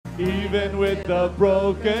Even with a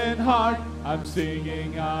broken heart, I'm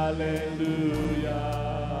singing hallelujah.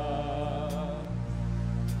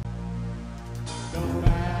 No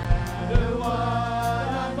matter what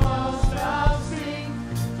I must, I'll sing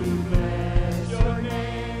to bless your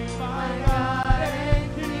name, my God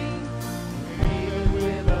and King. Even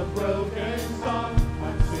with a broken song,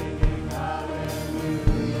 I'm singing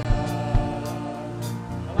hallelujah.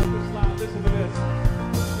 I like this line, listen to this.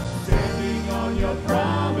 Standing on your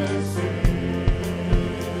promises,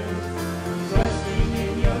 trusting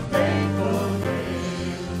in your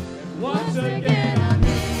faithfulness. And once again, I'm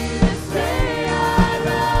here to say I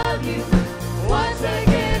love you. Once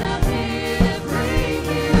again, I'm here to bring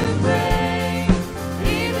you praise.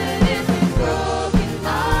 Even if it's broken,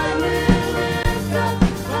 I will lift up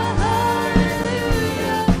my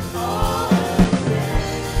hallelujah all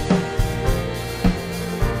again.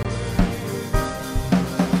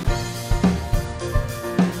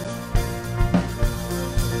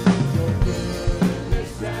 Your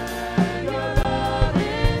goodness and your love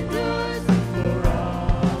endures for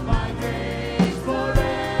all my days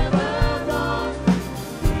forevermore.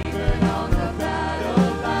 Even on the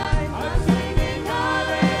battle line, I'm singing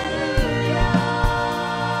hallelujah.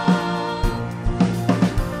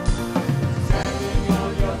 Standing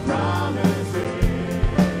on your promises,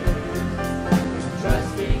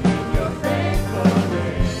 trusting in your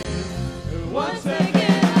faithfulness. Once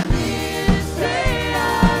again, I'm here to say I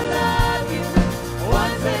love you.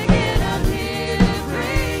 Once again, I'm here to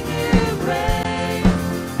bring you praise.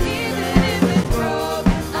 Even if it's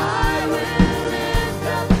broken, I will lift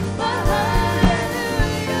up my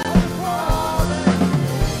hallelujah all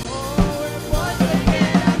again. Oh, and once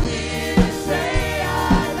again, I'm here to say I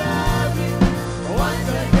love you. Once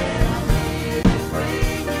again, I'm here to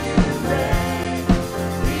bring you praise.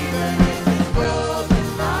 Even if it's broken,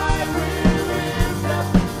 I will lift up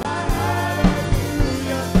my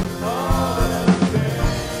hallelujah all again.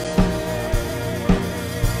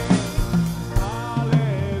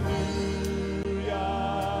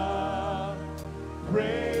 Hallelujah.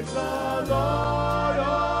 Praise the Lord,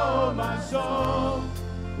 oh my soul.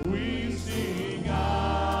 We sing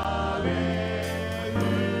hallelujah.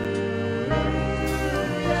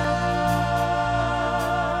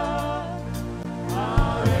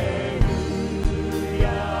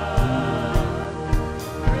 Hallelujah.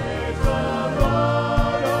 Praise the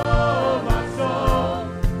Lord, oh my soul.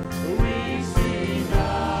 We sing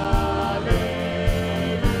hallelujah.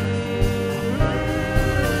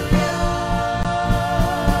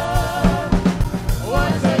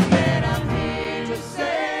 Once again, I'm here to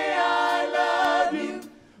say I love you.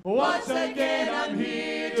 Once again, I'm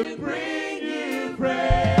here to bring you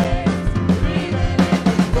praise. Even if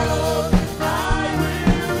it's broken, I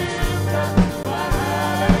will lift up my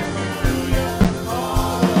hallelujah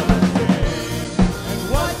all again. And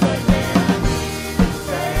once again, I'm here to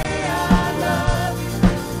say I love you.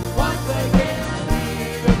 Once again, I'm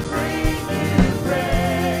here to bring you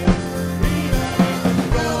praise. Even if it's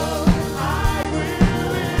broken, I will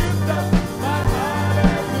lift up my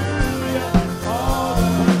hallelujah all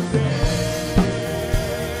again.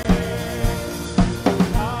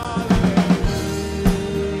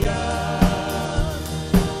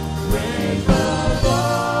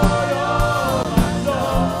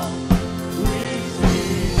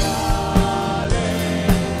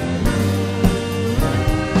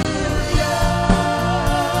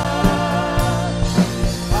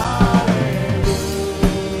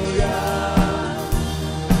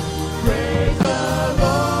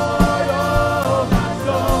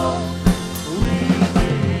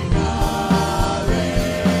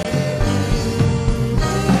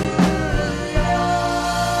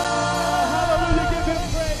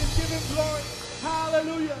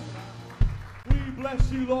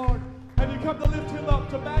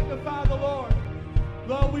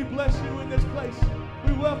 Lord, we bless you in this place.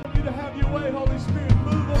 We welcome you to have your way, Holy Spirit.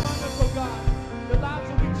 Move among us, oh God. The lives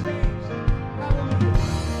will be changed. Hallelujah.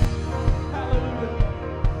 Hallelujah.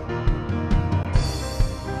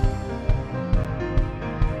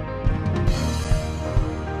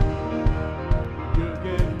 You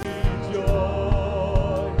give me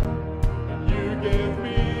joy, and you give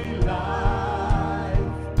me life.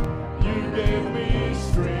 You give me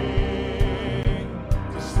strength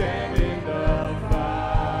to stand in the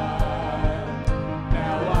fight.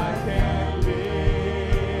 Now I can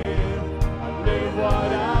live. I live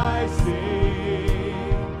what I see,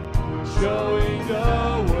 showing the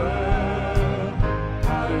world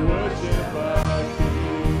how to worship a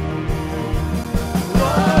King.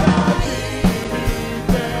 Lord, I give you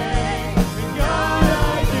thanks, and God, I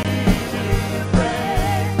give you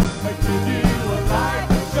praise. I give you a life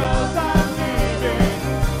to show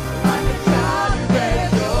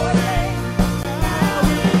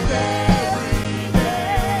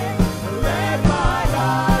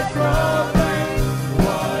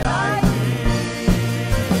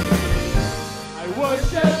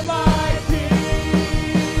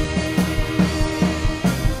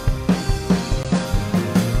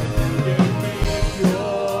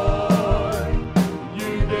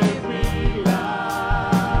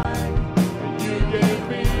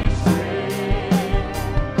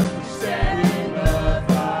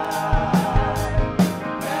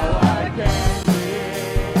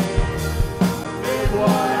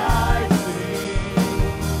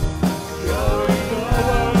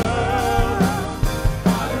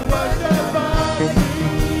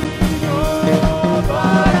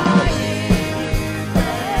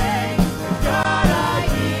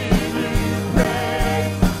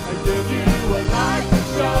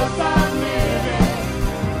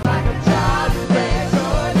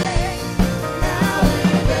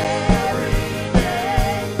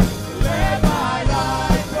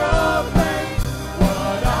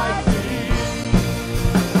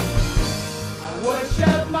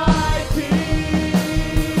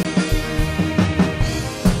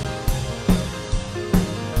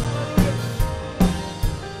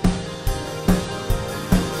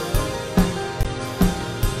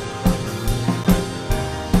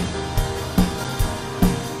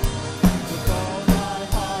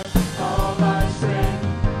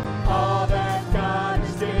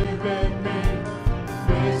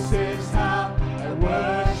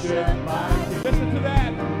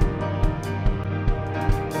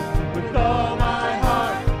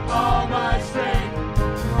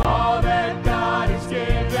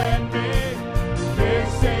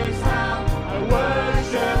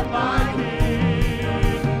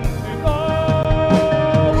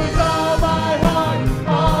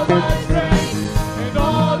my strength and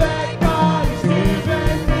all that God has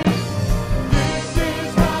given me. This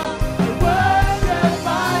is how I worship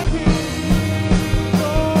my King.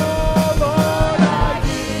 Oh Lord, I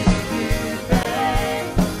give you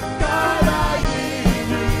thanks. God, I give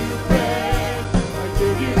you praise. I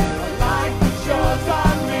give you a life that shows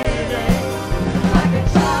I'm living like a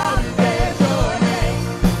child who bears your name.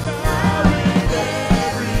 Now with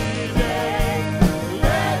every day,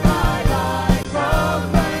 let my life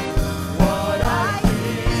proclaim what I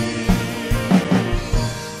see.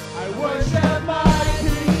 I worship my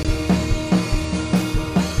King.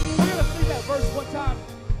 We're going to sing that verse one time.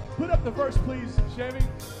 Put up the verse, please, Chevy.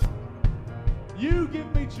 You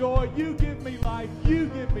give me joy, you give me life, you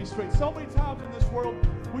give me strength. So many times in this world,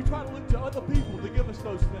 we try to look to other people to give us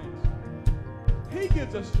those things. He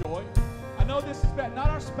gives us joy. I know this is bad. Not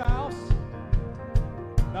our spouse,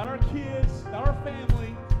 not our kids, not our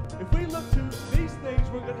family. If we look to these things,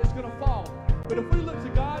 it's going to fall. But if we look to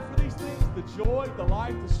God for these things, the joy, the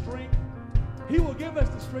life, the strength, He will give us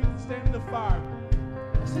the strength to stand in the fire.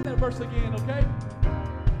 Let's sing that verse again, okay?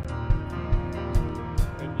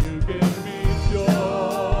 And you give me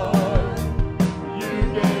joy, you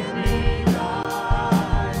give me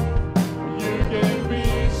life, you give me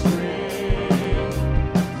strength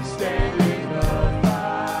to stand in the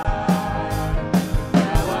fire.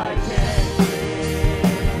 Now I can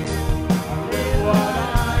live with what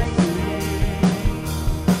I see,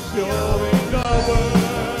 showing the world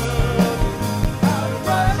how to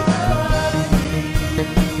worship me.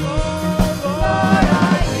 Oh Lord,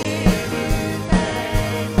 I give you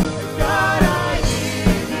thanks. God, I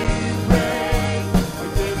give you praise. I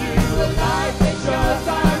give you a life that shows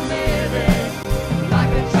I'm living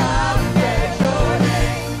like a child who bears your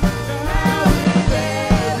name. Now with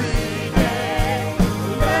every day,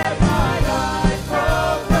 let my life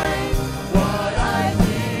proclaim what I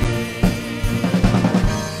see.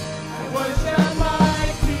 I worship my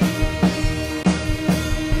King.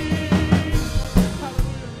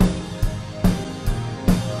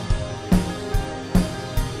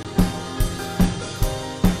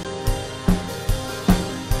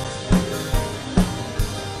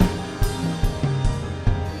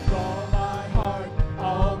 With all my heart,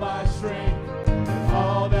 all my strength, and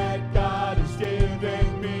all that God has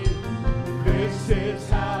given me, this is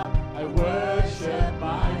how I worship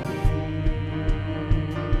my King.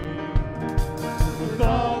 With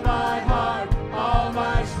all my heart, all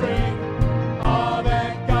my strength, all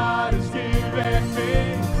that God has given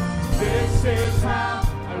me, this is how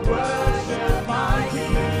I worship my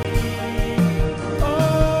King.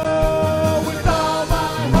 Oh, with all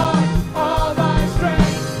my heart, all my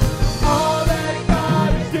strength, all that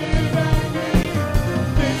God has given me,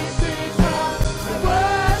 this is how I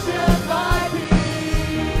worship my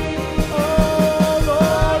King. Oh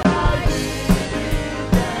Lord, I give you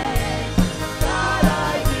thanks. God, I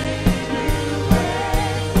give you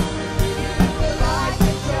praise. I give you a life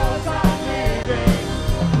that shows I'm living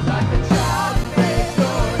like a child who bears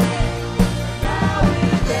your name. Now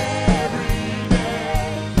with every day,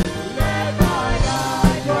 let my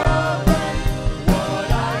life proclaim what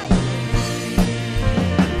I see.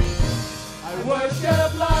 I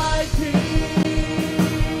worship like King.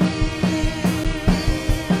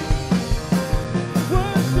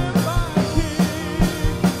 Worship my King.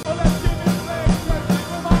 Oh, let's give Him thanks. Let's give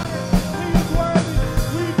Him honor. He is worthy.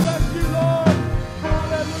 We bless you, Lord.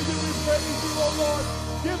 Hallelujah. We praise you, oh Lord.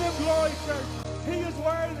 Give Him glory, church. He is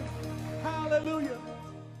worthy. Hallelujah.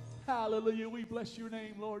 Hallelujah. We bless your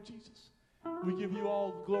name, Lord Jesus. We give you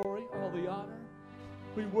all the glory, all the honor.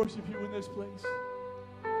 We worship you in this place.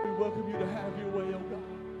 We welcome you to have your way, oh God.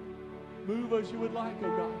 Move as you would like,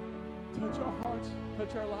 oh God. Touch our hearts,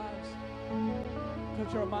 touch our lives,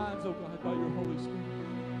 touch our minds, oh God, by your Holy Spirit.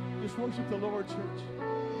 Just worship the Lord, church.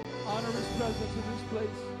 Honor His presence in this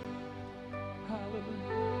place.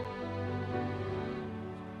 Hallelujah.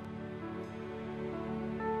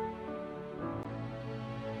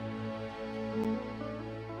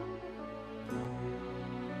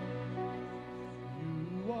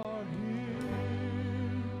 You are here,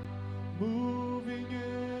 moving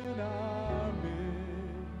in our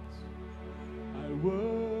midst. I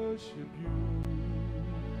worship you,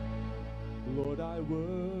 Lord, I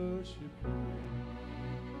worship you.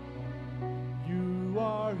 You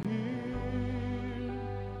are here,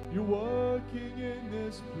 you're working in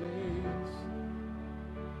this place.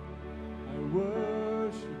 I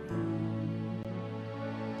worship you,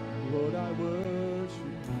 Lord, I worship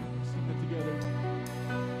you. Sing that together.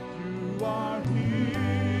 You are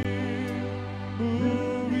here,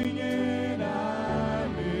 moving in our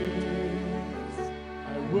midst. I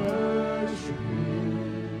worship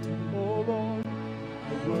you,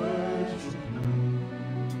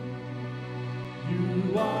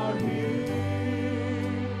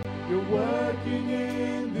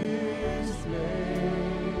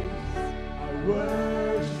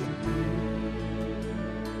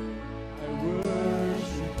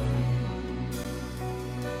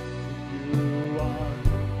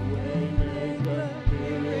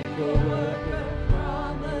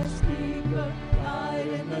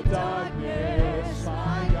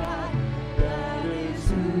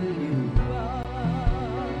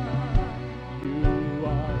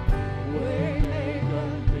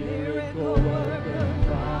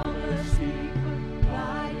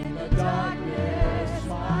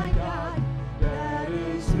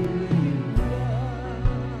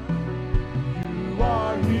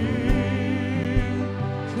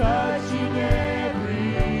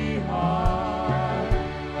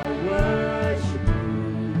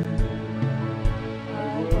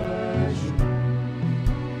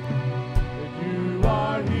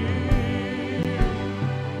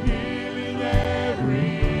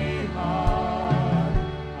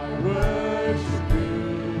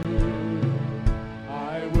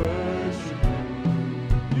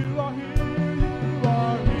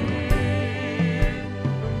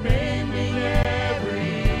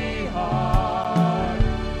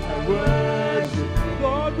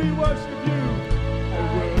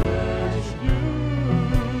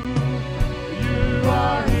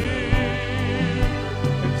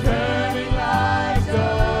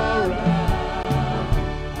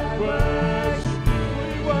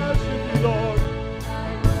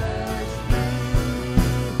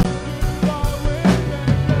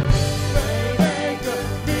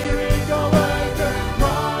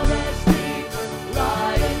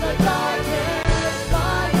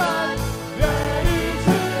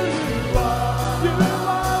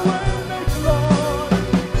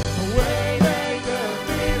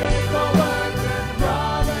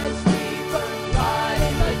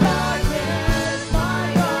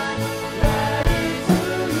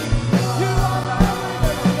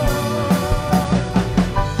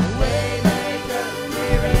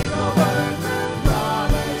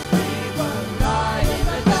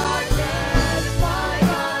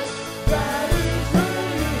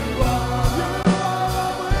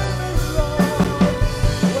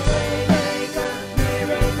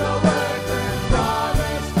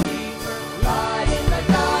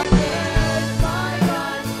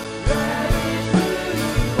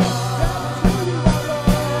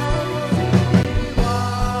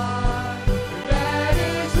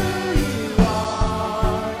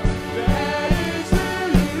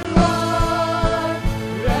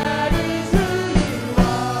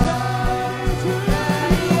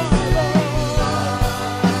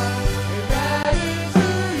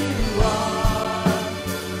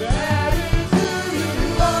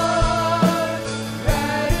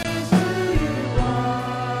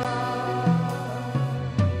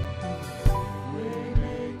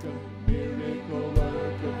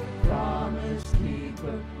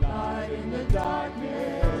 light in the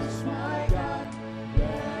darkness, my God,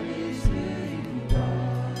 that is who you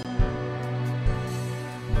are.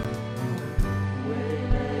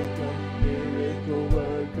 Waymaker, miracle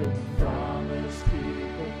worker, promise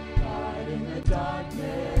keeper, light in the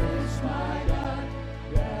darkness, my God,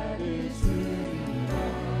 that is who you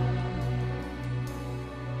are.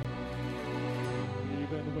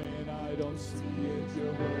 Even when I don't see it,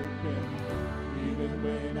 you're working. Even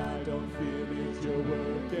when I don't feel it, you're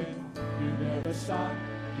working. You never stop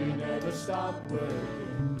working. You never stop working.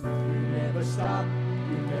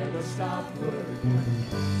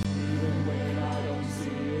 Even when I don't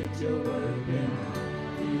see it, you're working.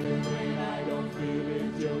 Even when I don't feel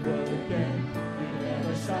it, you're working. You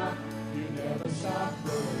never stop working. You never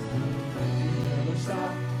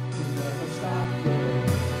stop working.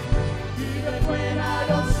 Even when I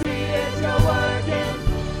don't see it, you're working.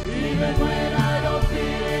 Even when I don't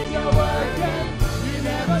feel it, you're working. You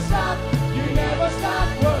never stop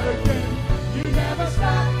working. You never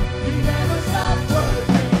stop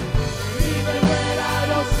working. Even when I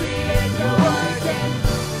don't see it, you're working.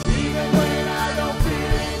 Even when I don't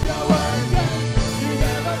feel it, you're working. You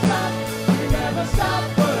never stop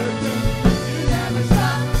working. You never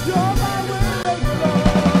stop. You're my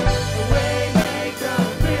waymaker,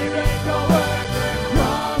 miracle worker,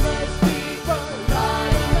 promise keeper,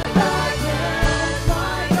 light in the darkness,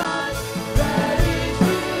 my God, that is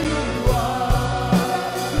who you are.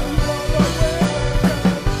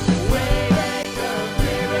 Waymaker,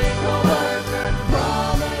 miracle worker,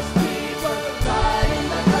 promise keeper, light in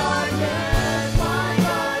the darkness, my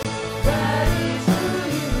God, that is who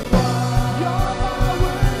you are. You're my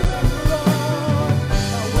waymaker, Lord.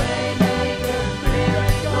 Waymaker,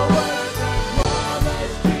 miracle worker,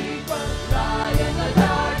 promise keeper, light in the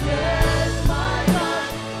darkness, my God,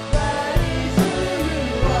 that is who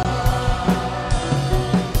you are.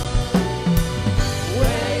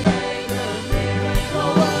 Waymaker,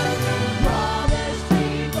 miracle worker, promise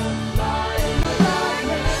keeper, light in the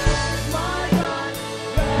darkness, my God,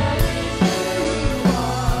 that is who you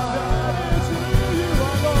are.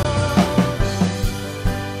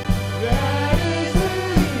 That is who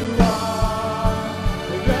you are,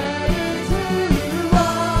 Lord. That is who you are. That is who you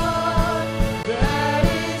are. That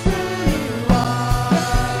is who you are. That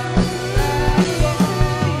is who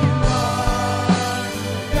you are.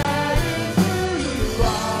 That is who you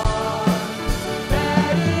are.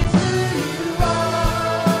 That is who you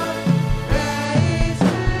are. That is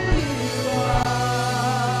who you are.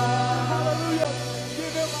 Hallelujah.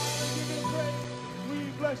 Give him honor, give him praise. We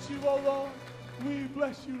bless you, oh Lord. We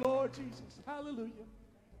bless you, Lord Jesus. Hallelujah.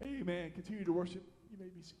 Amen. Continue to worship. You may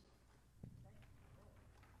be seated.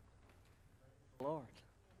 Lord.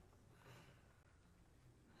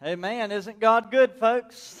 Amen. Isn't God good,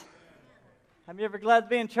 folks? Have you ever glad to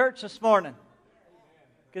be in church this morning?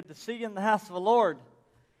 Good to see you in the house of the Lord.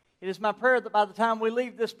 It is my prayer that by the time we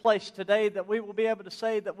leave this place today that we will be able to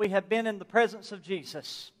say that we have been in the presence of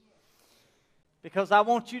Jesus. Because I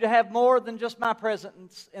want you to have more than just my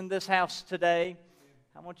presence in this house today.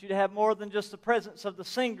 I want you to have more than just the presence of the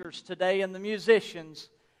singers today and the musicians.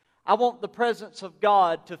 I want the presence of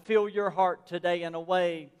God to fill your heart today in a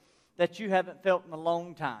way that you haven't felt in a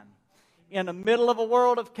long time. In the middle of a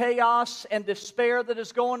world of chaos and despair that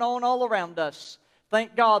is going on all around us,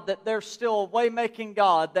 thank God that there's still a way-making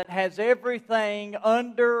God that has everything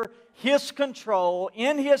under His control,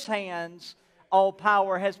 in His hands. All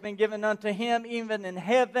power has been given unto Him, even in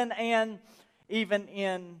heaven and even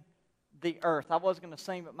in the earth. I was going to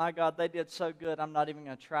sing, but my God, they did so good, I'm not even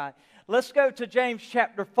going to try. Let's go to James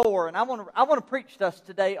chapter 4, and I want to preach to us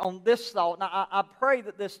today on this thought. Now, I pray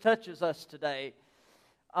that this touches us today.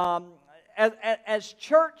 As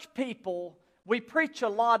church people, we preach a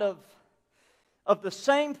lot of the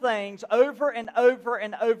same things over and over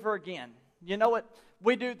and over again. You know what?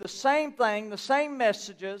 We do the same thing, the same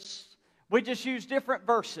messages. We just use different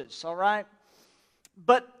verses, all right?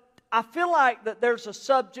 But I feel like that there's a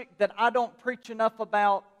subject that I don't preach enough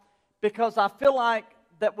about because I feel like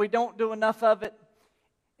that we don't do enough of it.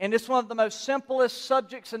 And it's one of the most simplest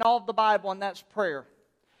subjects in all of the Bible, and that's prayer.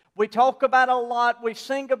 We talk about it a lot. We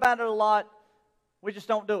sing about it a lot. We just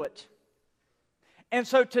don't do it. And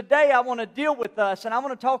so today I want to deal with us, and I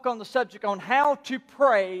want to talk on the subject on how to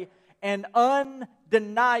pray an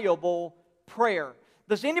undeniable prayer.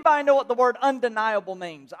 Does anybody know what the word undeniable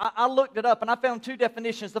means? I looked it up and I found two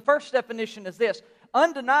definitions. The first definition is this.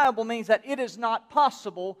 Undeniable means that it is not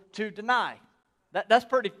possible to deny. That's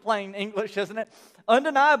pretty plain English, isn't it?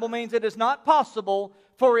 Undeniable means it is not possible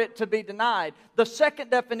for it to be denied. The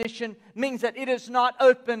second definition means that it is not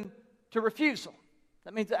open to refusal.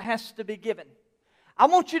 That means it has to be given. I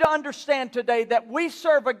want you to understand today that we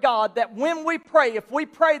serve a God that when we pray, if we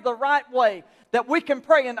pray the right way, that we can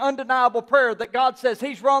pray an undeniable prayer that God says,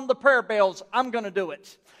 He's rung the prayer bells, I'm going to do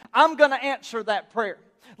it. I'm going to answer that prayer.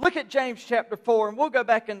 Look at James chapter 4, and we'll go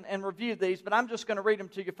back and review these, but I'm just going to read them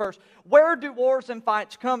to you first. Where do wars and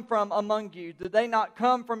fights come from among you? Do they not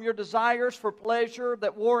come from your desires for pleasure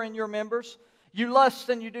that war in your members? You lust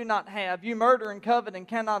and you do not have. You murder and covet and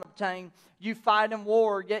cannot obtain. You fight and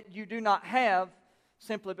war, yet you do not have,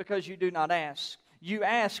 simply because you do not ask. You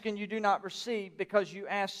ask and you do not receive, because you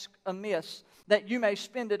ask amiss, that you may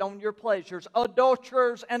spend it on your pleasures.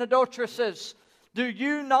 Adulterers and adulteresses, do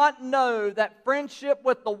you not know that friendship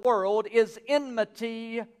with the world is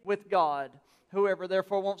enmity with God? Whoever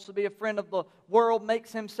therefore wants to be a friend of the world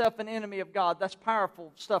makes himself an enemy of God. That's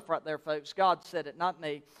powerful stuff right there, folks. God said it, not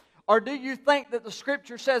me. Or do you think that the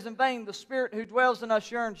Scripture says in vain, the Spirit who dwells in us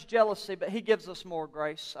yearns jealousy, but He gives us more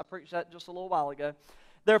grace? I preached that just a little while ago.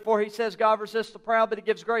 Therefore, He says, God resists the proud, but He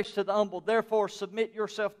gives grace to the humble. Therefore, submit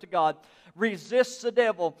yourself to God. Resist the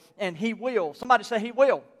devil, and he will. Somebody say, He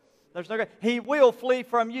will. There's no. He will flee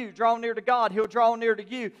from you. Draw near to God, He'll draw near to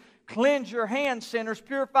you. Cleanse your hands, sinners.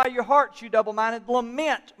 Purify your hearts, you double-minded.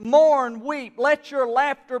 Lament, mourn, weep. Let your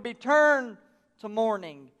laughter be turned to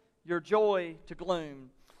mourning, your joy to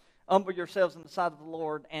gloom. Humble yourselves in the sight of the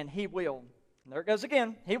Lord, and He will. And there it goes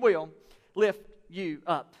again. He will lift you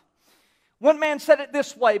up. One man said it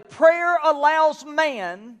this way: prayer allows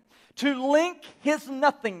man to link his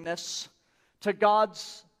nothingness to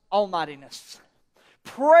God's almightiness.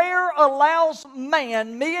 Prayer allows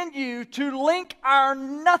man, me and you, to link our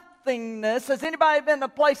nothingness. Has anybody been in a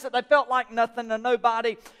place that they felt like nothing and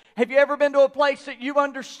nobody? Have you ever been to a place that you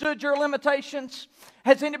understood your limitations?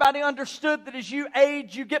 Has anybody understood that as you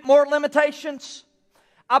age, you get more limitations?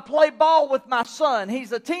 I play ball with my son.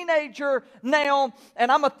 He's a teenager now,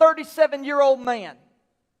 and I'm a 37-year-old man.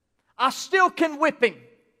 I still can whip him.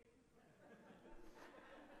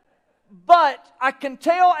 But I can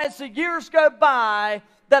tell as the years go by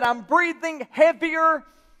that I'm breathing heavier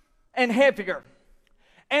and heavier.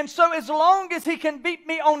 And so as long as he can beat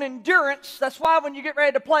me on endurance, that's why when you get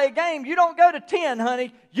ready to play a game, you don't go to 10,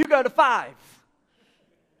 honey, you go to 5.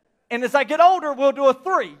 And as I get older, we'll do a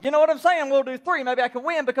 3. You know what I'm saying? We'll do 3. Maybe I can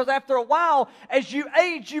win, because after a while, as you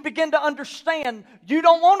age, you begin to understand. You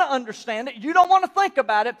don't want to understand it. You don't want to think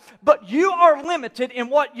about it. But you are limited in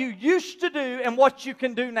what you used to do and what you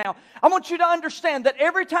can do now. I want you to understand that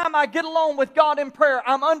every time I get alone with God in prayer,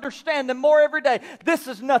 I'm understanding more every day. This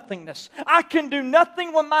is nothingness. I can do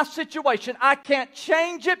nothing with my situation. I can't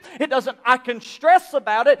change it. I can stress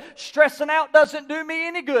about it. Stressing out doesn't do me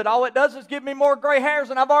any good. All it does is give me more gray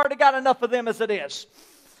hairs, and I've already got enough of them as it is.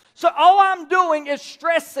 So all I'm doing is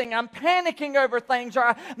stressing. I'm panicking over things, or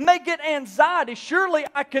I may get anxiety. Surely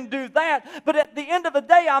I can do that. But at the end of the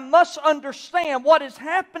day, I must understand what is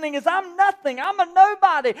happening is I'm nothing. I'm a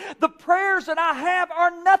nobody. The prayers that I have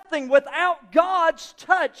are nothing without God's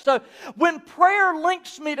touch. So when prayer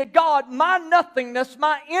links me to God, my nothingness,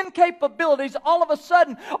 my incapabilities, all of a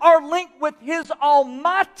sudden are linked with His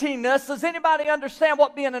almightiness. Does anybody understand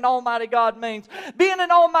what being an almighty God means? Being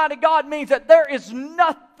an almighty God means that there is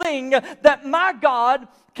nothing that my God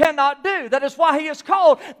cannot do. That is why He is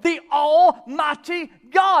called the Almighty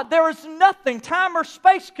God. There is nothing, time or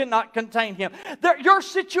space cannot contain Him. Your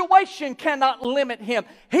situation cannot limit Him.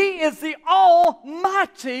 He is the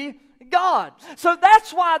Almighty God. So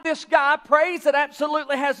that's why this guy prays that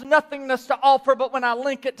absolutely has nothingness to offer, but when I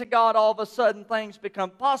link it to God, all of a sudden things become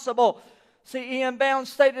possible. See, Ian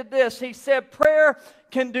Bounds stated this. He said, prayer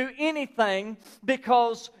can do anything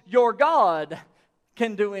because your God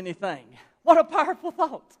can do anything. What a powerful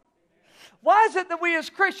thought. Why is it that we as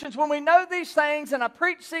Christians, when we know these things, and I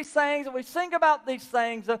preach these things, and we sing about these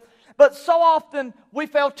things, but so often we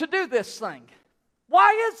fail to do this thing?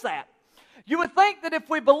 Why is that? You would think that if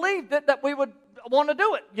we believed it, that we would want to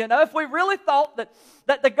do it. You know, if we really thought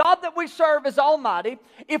that the God that we serve is almighty,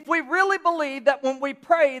 if we really believe that when we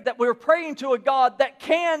pray, that we're praying to a God that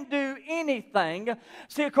can do anything.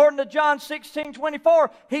 See, according to John 16:24,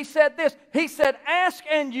 He said this. He said, ask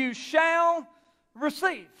and you shall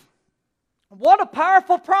receive. What a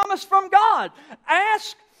powerful promise from God.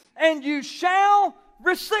 Ask and you shall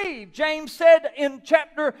receive. James said in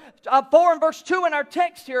chapter 4 and verse 2 in our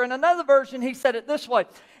text here, in another version, he said it this way.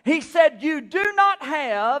 He said, you do not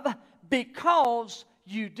have because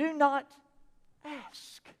you do not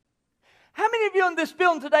ask. How many of you in this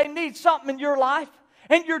building today need something in your life,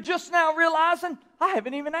 and you're just now realizing, I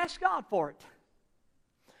haven't even asked God for it?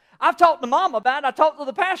 I've talked to Mom about it. I talked to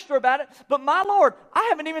the pastor about it. But my Lord, I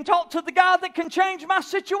haven't even talked to the guy that can change my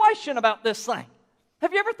situation about this thing.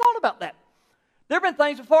 Have you ever thought about that? There have been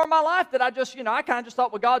things before in my life that I just, I kind of just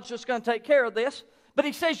thought, well, God's just going to take care of this. But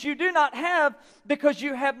he says you do not have because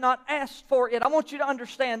you have not asked for it. I want you to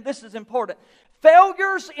understand this is important.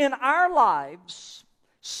 Failures in our lives,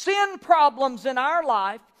 sin problems in our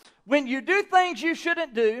life, when you do things you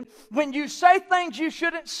shouldn't do, when you say things you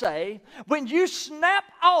shouldn't say, when you snap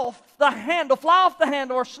off the handle, fly off the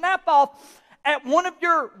handle, or snap off at one of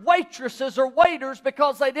your waitresses or waiters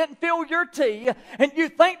because they didn't fill your tea, and you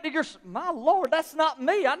think to yourself, my Lord, that's not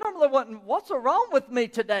me. I normally wouldn't. What's wrong with me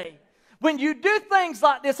today? When you do things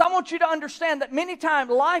like this, I want you to understand that many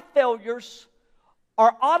times life failures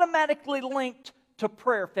are automatically linked to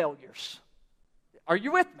prayer failures. Are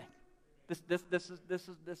you with me?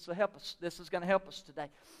 This will help us. This is going to help us today.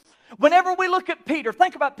 Whenever we look at Peter,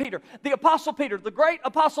 think about Peter, the Apostle Peter, the great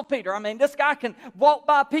Apostle Peter. I mean, this guy can walk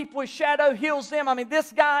by people, his shadow heals them. I mean,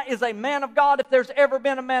 this guy is a man of God if there's ever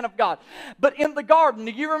been a man of God. But in the garden,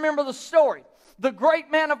 do you remember the story? The great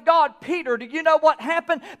man of God, Peter, do you know what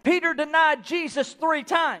happened? Peter denied Jesus 3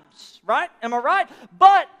 times, right? Am I right?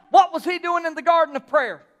 But what was he doing in the garden of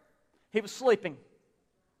prayer? He was sleeping.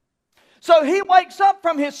 So he wakes up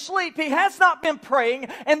from his sleep. He has not been praying.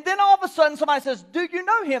 And then all of a sudden somebody says, do you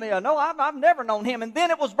know him? No, I've never known him. And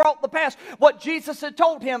then it was brought to pass what Jesus had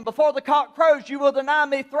told him. Before the cock crows, you will deny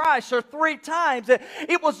me thrice or 3 times.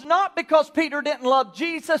 It was not because Peter didn't love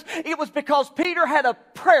Jesus. It was because Peter had a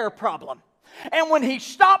prayer problem. And when he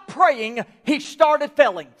stopped praying, he started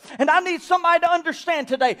failing. And I need somebody to understand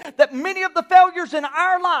today that many of the failures in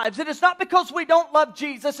our lives, it is not because we don't love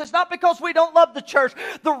Jesus. It's not because we don't love the church.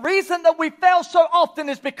 The reason that we fail so often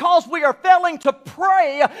is because we are failing to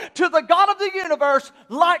pray to the God of the universe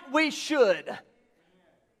like we should.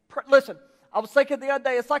 Listen, I was thinking the other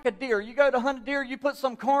day, it's like a deer. You go to hunt a deer, you put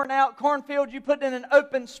some corn out, cornfield, you put it in an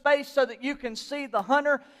open space so that you can see the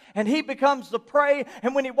hunter, and he becomes the prey.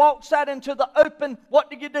 And when he walks out into the open,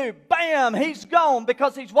 what do? Bam! He's gone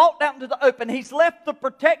because he's walked out into the open. He's left the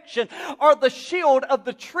protection or the shield of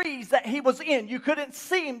the trees that he was in. You couldn't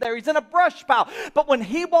see him there. He's in a brush pile. But when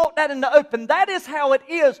he walked out in the open, that is how it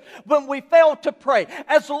is when we fail to pray.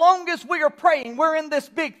 As long as we are praying, we're in this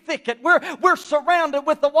big thicket. We're surrounded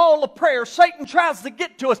with the wall of prayer. Satan tries to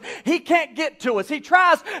get to us. He can't get to us. He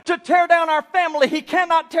tries to tear down our family. He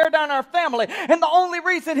cannot tear down our family. And the only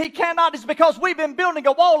reason he cannot is because we've been building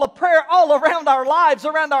a wall of prayer all around our lives,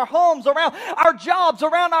 around our homes, around our jobs,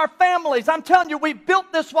 around our families. I'm telling you, we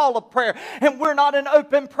built this wall of prayer, and we're not an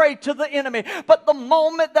open prey to the enemy. But the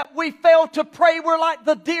moment that we fail to pray, we're like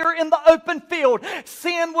the deer in the open field.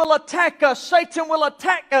 Sin will attack us. Satan will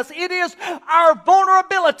attack us. It is our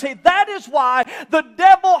vulnerability. That is why the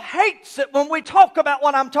devil hates it when we talk about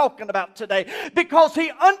what I'm talking about today, because he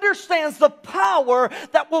understands the power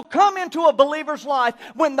that will come into a believer's life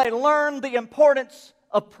when they learn the importance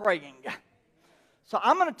of praying. So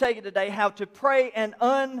I'm going to tell you today how to pray an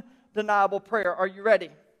undeniable prayer. Are you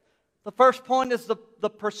ready? The first point is the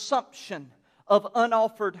presumption of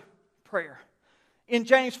unoffered prayer. In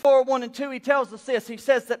James 4:1-2, he tells us this. He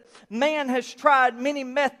says that man has tried many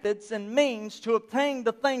methods and means to obtain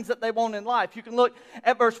the things that they want in life. You can look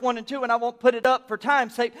at verse 1 and 2, and I won't put it up for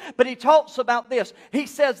time's sake, but he talks about this. He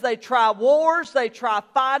says they try wars, they try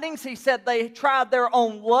fightings. He said they try their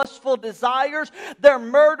own lustful desires. They're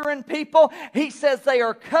murdering people. He says they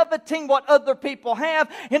are coveting what other people have.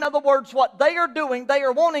 In other words, what they are doing, they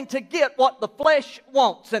are wanting to get what the flesh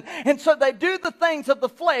wants. And so they do the things of the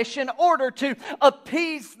flesh in order to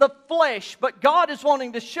appease the flesh. But God is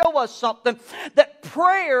wanting to show us something, that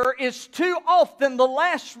prayer is too often the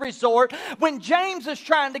last resort. When James is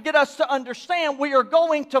trying to get us to understand we are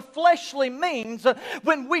going to fleshly means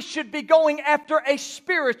when we should be going after a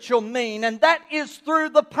spiritual mean, and that is through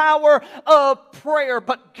the power of prayer.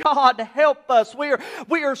 But God help us.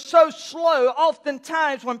 We are so slow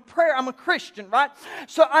oftentimes when prayer. I'm a Christian, right?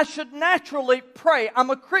 So I should naturally pray.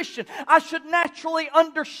 I'm a Christian. I should naturally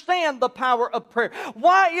understand the power of prayer.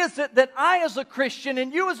 Why is it that I as a Christian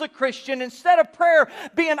and you as a Christian, instead of prayer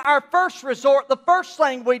being our first resort, the first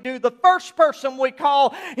thing we do, the first person we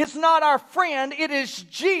call is not our friend, it is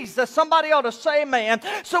Jesus. Somebody ought to say amen.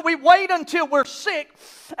 So we wait until we're sick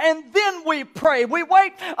and then we pray. We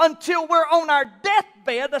wait until we're on our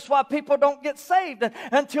deathbed. That's why people don't get saved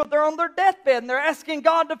until they're on their deathbed and they're asking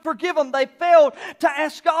God to forgive them. They failed to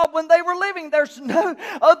ask God when they were living. There's no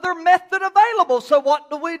other method available. So what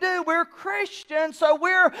do? We're Christians, so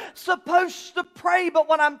we're supposed to pray. But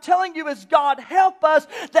what I'm telling you is, God help us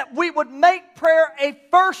that we would make prayer a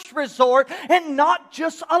first resort and not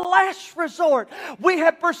just a last resort. We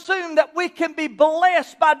have presumed that we can be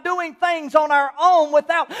blessed by doing things on our own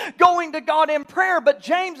without going to God in prayer. But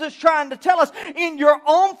James is trying to tell us, in your your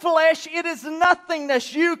own flesh, it is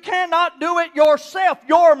nothingness. You cannot do it yourself.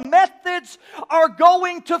 Your methods are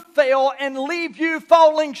going to fail and leave you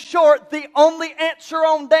falling short. The only answer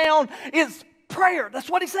on down is prayer. That's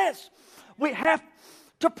what he says. We have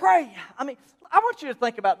to pray. I mean, I want you to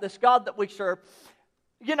think about this God that we serve.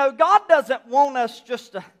 You know, God doesn't want us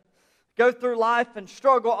just to go through life and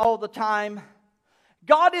struggle all the time.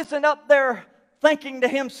 God isn't up there thinking to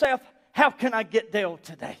himself, how can I get Dale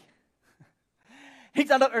today? He's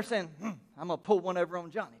not up there saying, I'm going to pull one over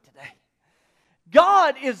on Johnny today.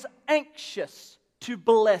 God is anxious to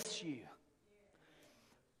bless you.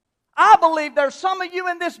 I believe there's some of you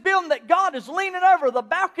in this building that God is leaning over the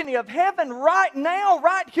balcony of heaven right now,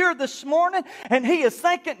 right here this morning, and He is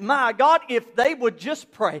thinking, my God, if they would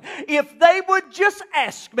just pray, if they would just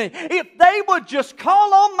ask me, if they would just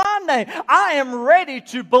call on my name, I am ready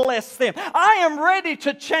to bless them. I am ready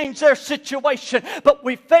to change their situation. But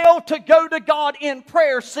we fail to go to God in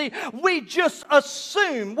prayer. See, we just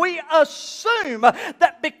assume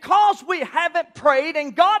that because we haven't prayed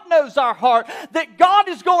and God knows our heart, that God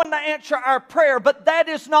is going to answer our prayer, but that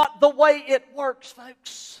is not the way it works,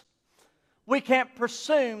 folks. We can't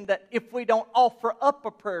presume that if we don't offer up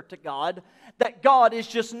a prayer to God, that God is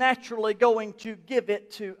just naturally going to give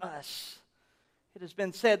it to us. It has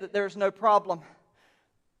been said that there's no problem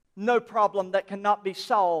that cannot be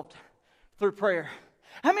solved through prayer.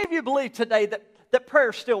 How many of you believe today that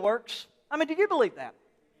prayer still works? I mean, do you believe that?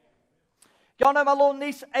 Y'all know my little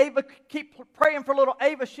niece Ava. Keep praying for little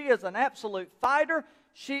Ava. She is an absolute fighter.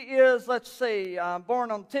 She is,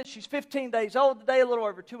 born on the 10th. She's 15 days old today, a little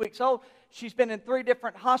over 2 weeks old. She's been in 3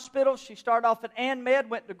 different hospitals. She started off at ANMED,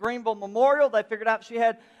 went to Greenville Memorial. They figured out she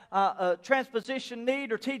had a transposition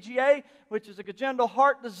need, or TGA, which is a congenital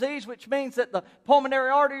heart disease, which means that the pulmonary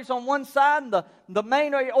artery is on one side and the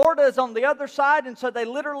main aorta is on the other side. And so they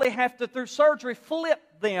literally have to, through surgery, flip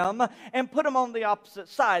them and put them on the opposite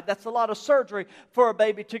side. That's a lot of surgery for a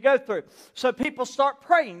baby to go through. So people start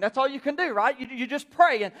praying. That's all you can do, right? You just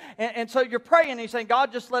pray. And so you're praying and you're saying,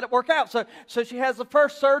 God, just let it work out. So she has the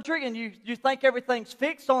first surgery and you think everything's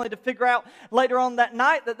fixed, only to figure out later on that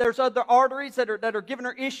night that there's other arteries that are giving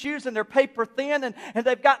her issues and they're paper thin and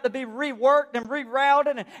they've got to be reworked and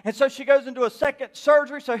rerouted. And so she goes into a second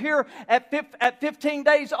surgery. So here at 15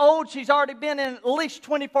 days old, she's already been in at least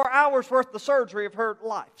 24 hours worth of surgery of her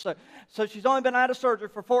life. So she's only been out of surgery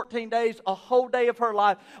for 14 days. A whole day of her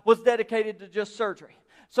life was dedicated to just surgery.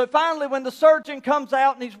 So finally, when the surgeon comes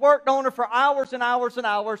out and he's worked on her for hours and hours and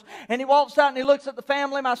hours, and he walks out and he looks at the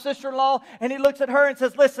family, my sister-in-law, and he looks at her and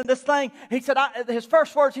says, listen, this thing, he said, his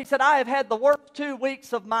first words, he said, I have had the worst 2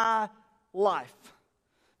 weeks of my life.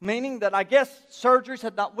 Meaning that I guess surgeries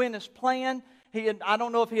had not went as planned. I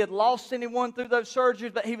don't know if he had lost anyone through those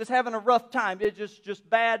surgeries, but he was having a rough time. It just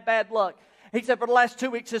bad luck. He said, for the last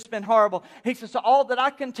 2 weeks, it's been horrible. He said, so all that I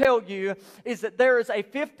can tell you is that there is a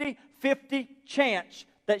 50-50 chance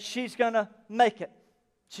that she's going to make it.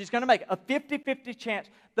 She's going to make it. A 50-50 chance.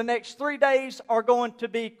 The next 3 days are going to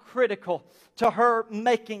be critical to her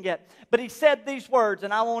making it. But he said these words,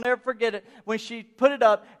 and I won't ever forget it, when she put it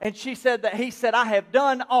up, and she said that he said, I have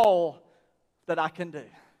done all that I can do.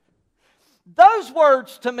 Those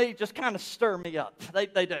words to me just kind of stir me up.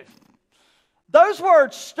 They do. Those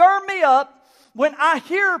words stir me up when I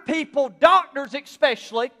hear people, doctors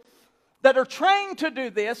especially, that are trained to do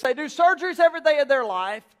this. They do surgeries every day of their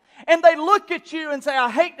life. And they look at you and say,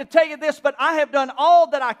 I hate to tell you this, but I have done all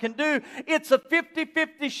that I can do. It's a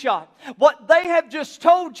 50-50 shot. What they have just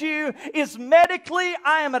told you is medically,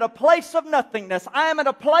 I am at a place of nothingness. I am at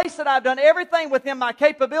a place that I've done everything within my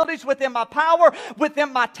capabilities, within my power,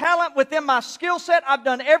 within my talent, within my skill set. I've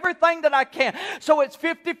done everything that I can. So it's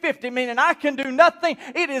 50-50, meaning I can do nothing.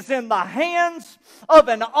 It is in the hands of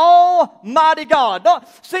an almighty God.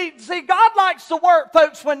 See, God likes to work,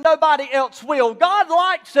 folks, when nobody else will. God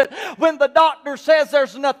likes it when the doctor says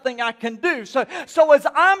there's nothing I can do. So as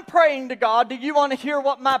I'm praying to God, do you want to hear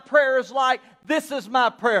what my prayer is like? This is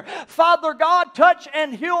my prayer. Father God, touch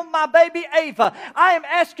and heal my baby Ava. I am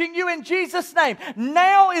asking you in Jesus' name.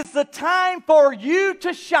 Now is the time for you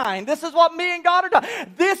to shine. This is what me and God are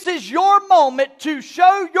doing. This is your moment to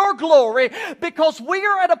show your glory, because we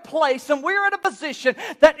are at a place and we're at a position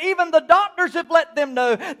that even the doctors have let them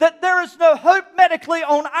know that there is no hope medically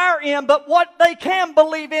on our end, but what they can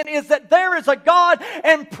believe in is that there is a God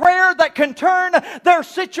and prayer that can turn their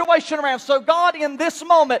situation around. So God, in this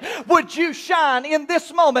moment, would you shine in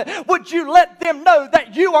this moment? Would you let them know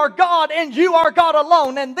that you are God and you are God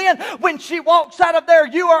alone? And then when she walks out of there,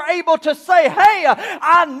 you are able to say, hey,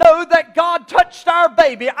 I know that God touched our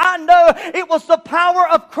baby. I know it was the power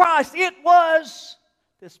of Christ. It was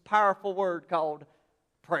this powerful word called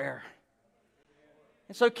prayer.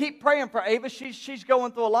 And so keep praying for Ava. She's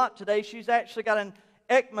going through a lot today. She's actually got an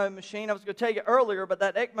ECMO machine. I was going to tell you earlier, but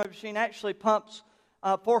that ECMO machine actually pumps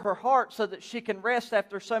for her heart so that she can rest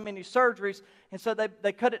after so many surgeries. And so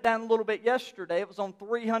they cut it down a little bit yesterday. It was on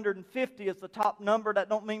 350 as the top number. That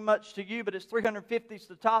don't mean much to you, but it's 350 is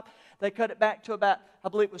the top. They cut it back to about, I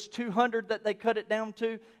believe it was 200 that they cut it down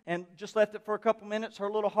to, and just left it for a couple minutes. Her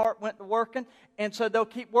little heart went to working. And so they'll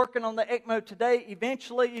keep working on the ECMO today.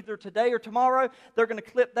 Eventually, either today or tomorrow, they're going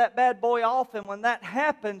to clip that bad boy off. And when that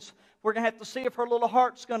happens, we're going to have to see if her little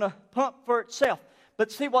heart's going to pump for itself.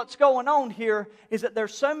 But see, what's going on here is that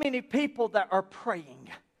there's so many people that are praying.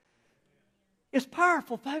 It's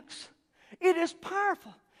powerful, folks. It is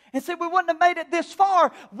powerful. And see, we wouldn't have made it this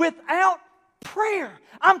far without prayer.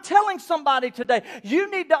 I'm telling somebody today,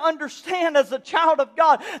 you need to understand as a child of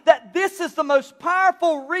God that this is the most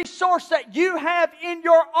powerful resource that you have in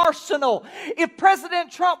your arsenal. If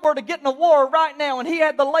President Trump were to get in a war right now and he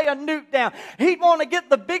had to lay a nuke down, he'd want to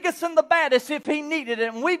get the biggest and the baddest if he needed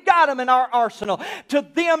it. And we've got them in our arsenal. To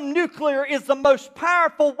them, nuclear is the most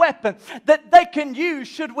powerful weapon that they can use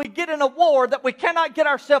should we get in a war that we cannot get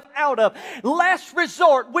ourselves out of. Last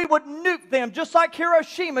resort, we would nuke them, just like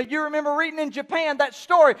Hiroshima. You remember reading in Japan that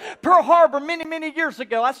story, Pearl Harbor, many, many years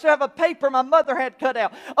ago. I still have a paper my mother had cut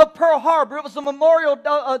out of Pearl Harbor. It was a memorial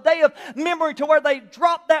day of memory to where they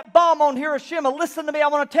dropped that bomb on Hiroshima. Listen to me, I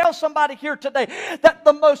want to tell somebody here today that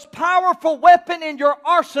the most powerful weapon in your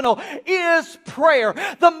arsenal is prayer.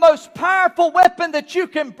 The most powerful weapon that you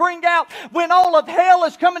can bring out when all of hell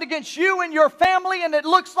is coming against you and your family and it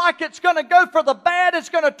looks like it's going to go for the bad, it's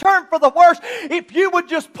going to turn for the worse. If you would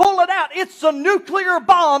just pull it out, it's a nuclear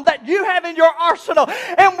bomb that you have in your arsenal.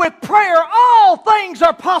 And with prayer, all things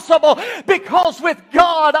are possible, because with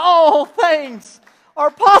God, all things are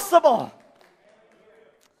possible.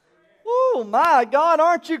 Oh my God,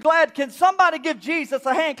 aren't you glad? Can somebody give Jesus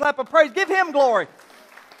a hand clap of praise? Give Him glory.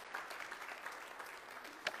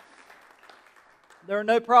 There are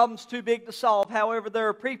no problems too big to solve. However, there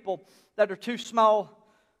are people that are too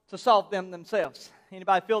small to solve them themselves.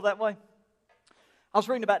 Anybody feel that way? I was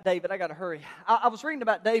reading about David. I got to hurry. I was reading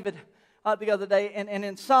about David the other day, and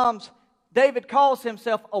in Psalms, David calls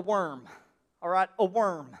himself a worm. All right, a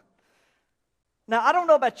worm. Now, I don't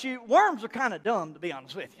know about you. Worms are kind of dumb, to be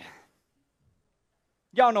honest with you.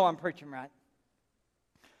 Y'all know I'm preaching, right?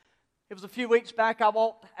 It was a few weeks back. I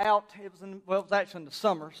walked out. It was actually in the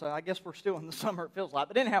summer, so I guess we're still in the summer, it feels like.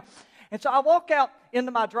 But anyhow, and so I walk out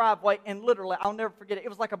into my driveway, and literally, I'll never forget it. It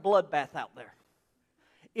was like a bloodbath out there.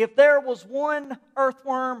 If there was one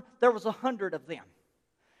earthworm, there was 100 of them.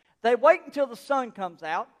 They wait until the sun comes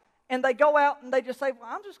out, and they go out and they just say, well,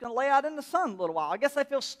 I'm just going to lay out in the sun a little while. I guess they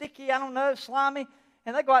feel sticky, I don't know, slimy,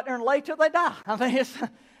 and they go out there and lay till they die. I mean, it's,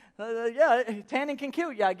 tanning can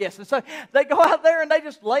kill you, I guess. And so they go out there and they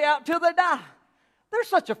just lay out till they die. They're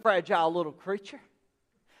such a fragile little creature.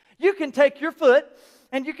 You can take your foot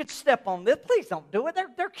and you could step on this. Please don't do it.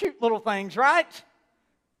 They're cute little things, right?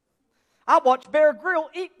 I watched Bear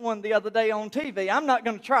Grylls eat one the other day on TV. I'm not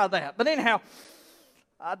going to try that. But anyhow,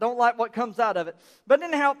 I don't like what comes out of it. But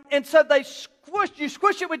anyhow, and so they squish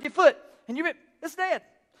it with your foot, and it's dead.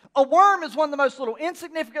 A worm is one of the most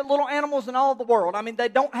insignificant little animals in all the world. I mean, they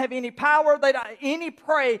don't have any power. Any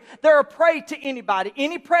prey. They're a prey to anybody.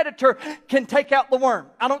 Any predator can take out the worm.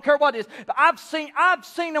 I don't care what it is. But I've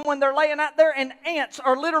seen them when they're laying out there, and ants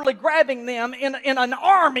are literally grabbing them in an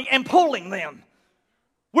army and pulling them.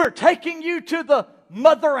 We're taking you to the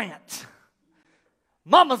mother ant.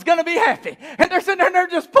 Mama's going to be happy. And they're sitting there and they're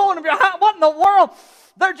just pulling them. What in the world?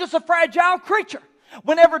 They're just a fragile creature.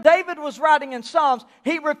 Whenever David was writing in Psalms,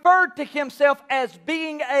 he referred to himself as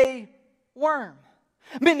being a worm,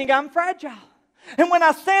 meaning I'm fragile. And when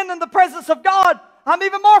I stand in the presence of God, I'm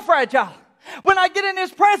even more fragile. When I get in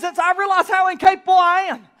His presence, I realize how incapable I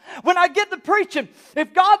am. When I get to preaching,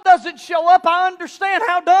 if God doesn't show up, I understand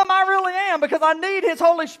how dumb I really am, because I need His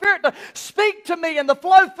Holy Spirit to speak to me and to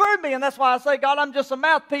flow through me. And that's why I say, God, I'm just a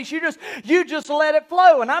mouthpiece. You just let it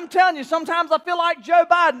flow. And I'm telling you, sometimes I feel like Joe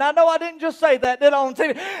Biden. I know I didn't just say that, did I, on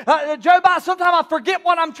TV? Joe Biden, sometimes I forget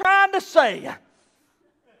what I'm trying to say.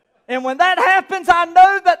 And when that happens, I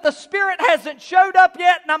know that the Spirit hasn't showed up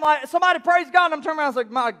yet. And I'm like, somebody praise God. And I'm turning around and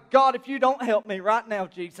like, my God, if you don't help me right now,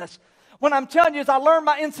 Jesus. When I'm telling you, as I learned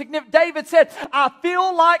my insignificance, David said, I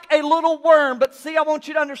feel like a little worm. But see, I want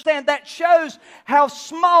you to understand that shows how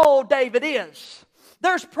small David is.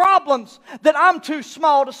 There's problems that I'm too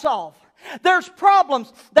small to solve. There's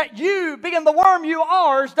problems that you, being the worm you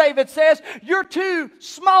are, as David says, you're too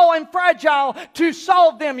small and fragile to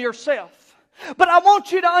solve them yourself. But I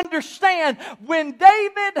want you to understand, when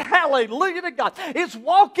David, hallelujah to God, is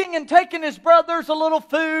walking and taking his brothers a little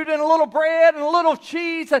food and a little bread and a little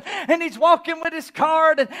cheese, and he's walking with his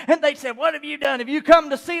cart, and they said, what have you done? Have you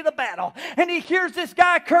come to see the battle? And he hears this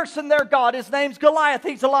guy cursing their God. His name's Goliath.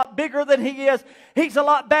 He's a lot bigger than he is. He's a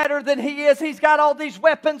lot better than he is. He's got all these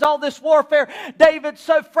weapons, all this warfare. David's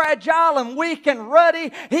so fragile and weak and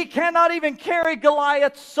ruddy, he cannot even carry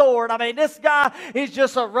Goliath's sword. I mean, this guy is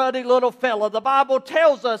just a ruddy little fella. The Bible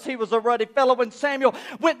tells us he was a ruddy fellow when Samuel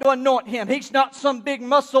went to anoint him. He's not some big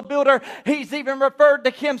muscle builder. He's even referred to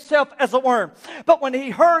himself as a worm. But when he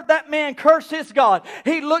heard that man curse his God,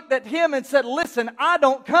 he looked at him and said, listen, I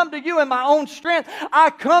don't come to you in my own strength. I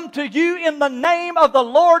come to you in the name of the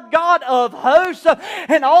Lord God of hosts.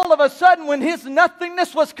 And all of a sudden, when his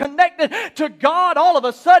nothingness was connected to God, all of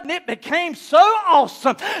a sudden it became so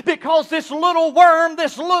awesome, because this little worm,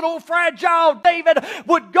 this little fragile David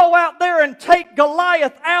would go out there and take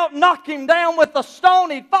Goliath out, knock him down with a stone.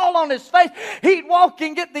 He'd fall on his face. He'd walk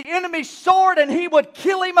and get the enemy's sword, and he would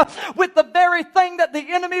kill him with the very thing that the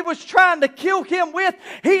enemy was trying to kill him with.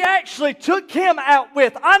 He actually took him out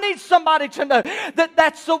with. I need somebody to know that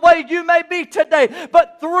that's the way you may be today.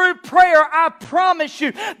 But through prayer, I promise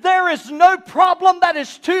you, there is no problem that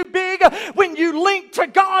is too big. When you link to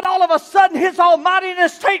God, all of a sudden His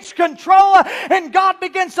almightiness takes control, and God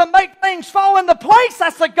begins to make things fall into place.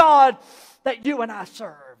 That's the God that you and I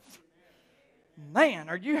serve. Man,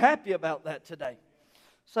 are you happy about that today?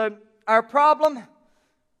 So, our problem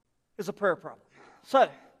is a prayer problem. So,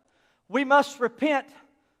 we must repent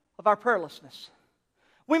of our prayerlessness.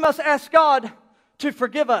 We must ask God to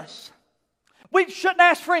forgive us. We shouldn't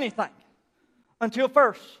ask for anything until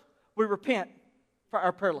first we repent for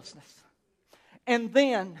our prayerlessness. And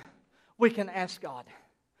then we can ask God.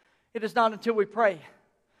 It is not until we pray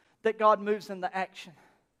that God moves into action.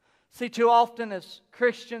 See, too often as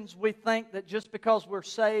Christians, we think that just because we're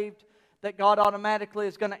saved, that God automatically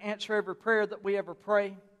is going to answer every prayer that we ever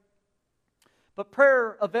pray. But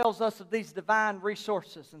prayer avails us of these divine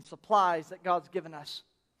resources and supplies that God's given us.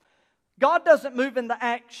 God doesn't move into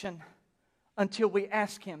action until we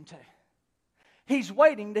ask Him to. He's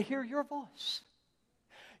waiting to hear your voice.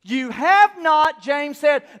 You have not, James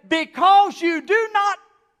said, because you do not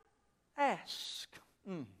ask.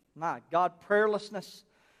 My God, prayerlessness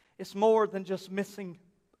is more than just missing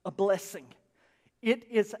a blessing. It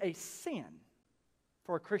is a sin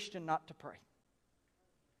for a Christian not to pray.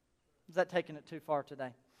 Is that taking it too far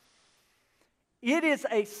today? It is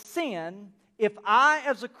a sin if I,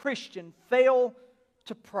 as a Christian, fail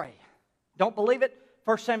to pray. Don't believe it?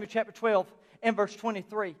 1 Samuel chapter 12 and verse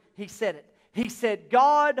 23, he said it. He said,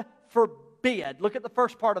 God forbid, look at the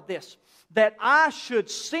first part of this, that I should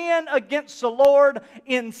sin against the Lord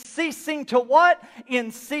in ceasing to what?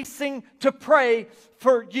 In ceasing to pray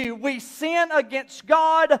for you. We sin against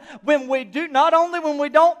God when we do, not only when we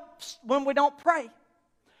don't pray.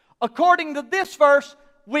 According to this verse,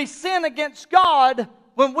 we sin against God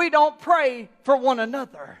when we don't pray for one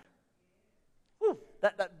another. Whew,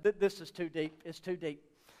 this is too deep. It's too deep.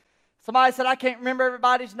 Somebody said, I can't remember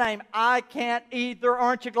everybody's name. I can't either.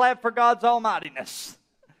 Aren't you glad for God's almightiness?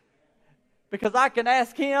 Because I can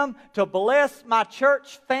ask Him to bless my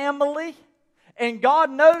church family. And God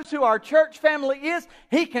knows who our church family is.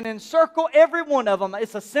 He can encircle every one of them.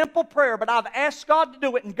 It's a simple prayer, but I've asked God to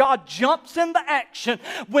do it. And God jumps into action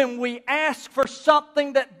when we ask for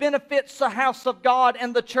something that benefits the house of God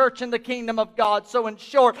and the church and the kingdom of God. So in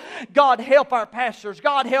short, God help our pastors.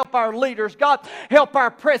 God help our leaders. God help our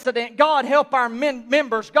president. God help our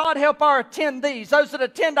members. God help our attendees, those that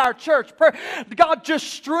attend our church. God just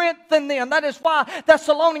strengthen them. That is why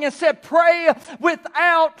Thessalonians said, pray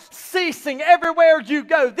without ceasing. Everywhere you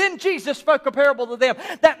go. Then Jesus spoke a parable to them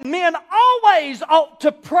that men always ought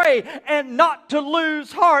to pray and not to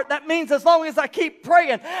lose heart. That means as long as I keep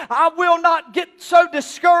praying, I will not get so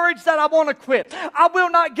discouraged that I want to quit. I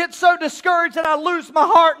will not get so discouraged that I lose my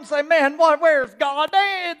heart and say, man, where's God?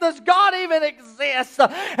 Does God even exist?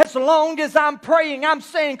 As long as I'm praying, I'm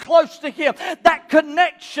staying close to Him. That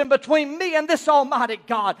connection between me and this Almighty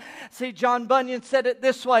God. See, John Bunyan said it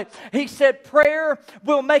this way. He said, prayer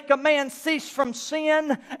will make a man cease from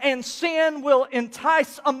sin, and sin will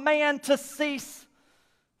entice a man to cease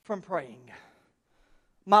from praying.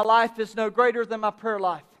 My life is no greater than my prayer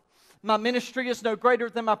life. My ministry is no greater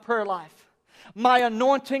than my prayer life. My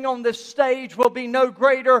anointing on this stage will be no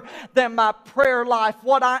greater than my prayer life.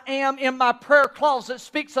 What I am in my prayer closet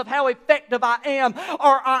speaks of how effective I am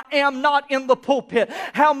or I am not in the pulpit.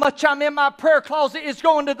 How much I'm in my prayer closet is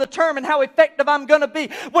going to determine how effective I'm going to be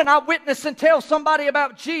when I witness and tell somebody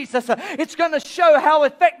about Jesus. It's going to show how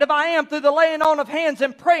effective I am through the laying on of hands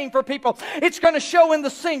and praying for people. It's going to show in the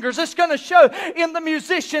singers. It's going to show in the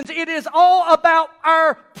musicians. It is all about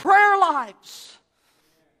our prayer lives.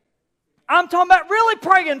 I'm talking about really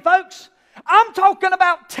praying, folks. I'm talking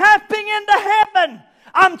about tapping into heaven.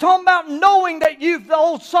 I'm talking about knowing that the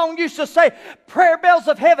old song used to say, prayer bells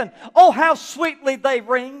of heaven, oh, how sweetly they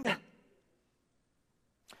ring.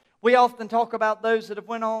 We often talk about those that have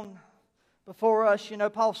went on before us. You know,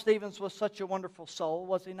 Paul Stevens was such a wonderful soul,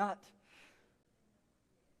 was he not?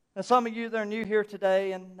 Now, some of you that are new here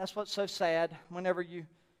today, and that's what's so sad, whenever you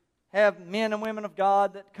have men and women of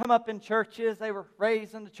God that come up in churches. They were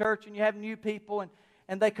raised in the church, and you have new people,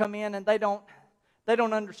 and they come in and they don't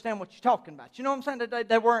understand what you're talking about. You know what I'm saying?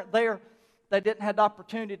 They weren't there. They didn't have the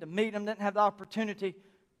opportunity to meet them. Didn't have the opportunity,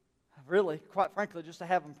 really, quite frankly, just to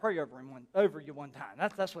have them pray over you one time.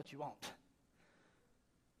 That's what you want.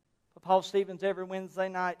 But Paul Stevens, every Wednesday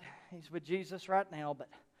night, he's with Jesus right now. But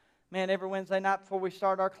man, every Wednesday night before we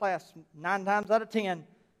start our class, 9 times out of 10,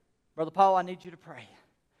 Brother Paul, I need you to pray.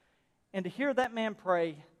 And to hear that man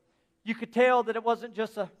pray, you could tell that it wasn't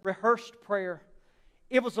just a rehearsed prayer.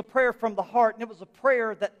 It was a prayer from the heart, and it was a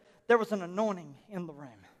prayer that there was an anointing in the room.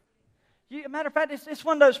 Matter of fact, it's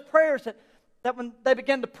one of those prayers that when they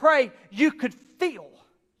began to pray, you could feel.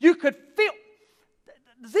 You could feel.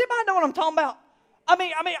 Does anybody know what I'm talking about? I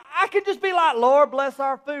mean, I can just be like, Lord, bless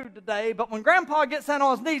our food today. But when Grandpa gets down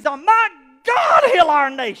on his knees, my God, heal our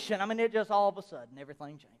nation. I mean, it just all of a sudden,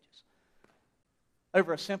 everything changes.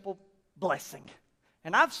 Over a simple blessing.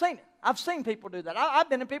 And I've seen it. I've seen people do that. I've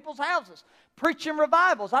been in people's houses preaching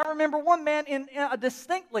revivals. I remember one man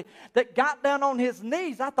distinctly that got down on his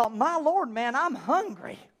knees. I thought, my Lord, man, I'm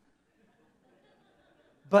hungry.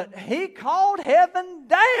 But he called heaven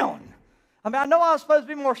down. I mean, I know I was supposed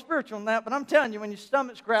to be more spiritual than that, but I'm telling you, when your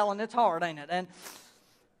stomach's growling, it's hard, ain't it?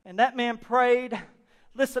 And that man prayed.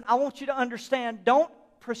 Listen, I want you to understand, don't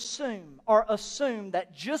presume or assume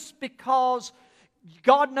that just because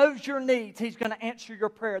God knows your needs, He's going to answer your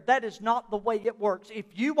prayer. That is not the way it works. If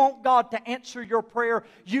you want God to answer your prayer,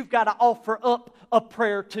 you've got to offer up a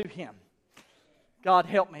prayer to Him. God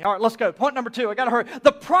help me. All right, let's go. Point number 2. I got to hurry.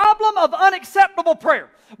 The problem of unacceptable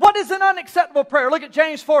prayer. What is an unacceptable prayer? Look at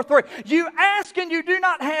James 4:3. You ask and you do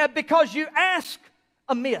not have because you ask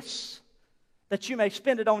amiss, that you may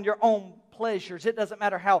spend it on your own pleasures. It doesn't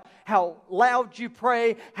matter how loud you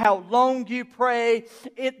pray, how long you pray.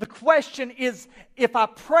 The question is, if I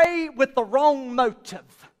pray with the wrong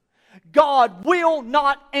motive, God will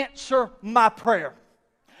not answer my prayer.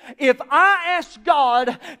 If I ask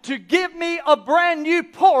God to give me a brand new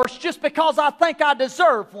Porsche just because I think I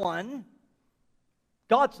deserve one,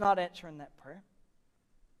 God's not answering that prayer.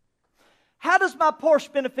 How does my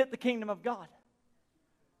Porsche benefit the kingdom of God?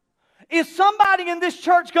 Is somebody in this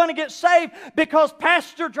church going to get saved because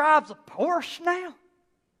pastor drives a Porsche now?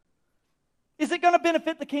 Is it going to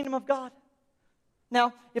benefit the kingdom of God?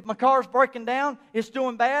 Now, if my car's breaking down, it's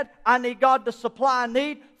doing bad, I need God to supply a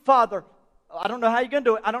need. Father, I don't know how you're going to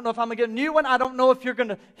do it. I don't know if I'm going to get a new one. I don't know if you're going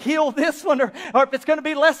to heal this one or if it's going to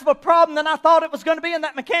be less of a problem than I thought it was going to be, and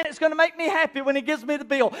that mechanic's going to make me happy when he gives me the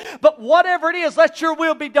bill. But whatever it is, let your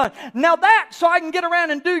will be done. Now that, so I can get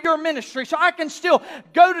around and do your ministry, so I can still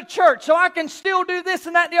go to church, so I can still do this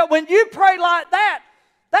and that and the other. When you pray like that,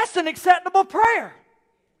 that's an acceptable prayer.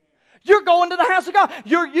 You're going to the house of God.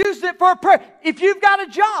 You're using it for a prayer. If you've got a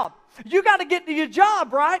job, you got to get to your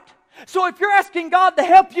job, right? So if you're asking God to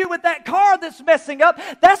help you with that car that's messing up,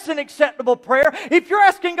 that's an acceptable prayer. If you're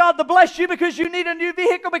asking God to bless you because you need a new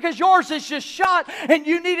vehicle because yours is just shot and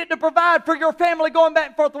you need it to provide for your family going back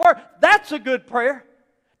and forth to work, that's a good prayer.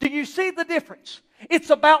 Do you see the difference? It's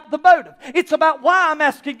about the motive. It's about why I'm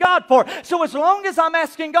asking God for it. So as long as I'm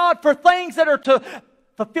asking God for things that are to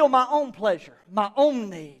fulfill my own pleasure, my own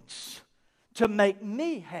needs, to make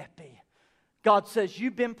me happy, God says,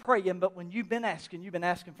 you've been praying, but when you've been asking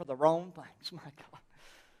for the wrong things. My God.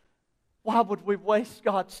 Why would we waste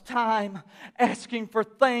God's time asking for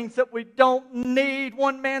things that we don't need?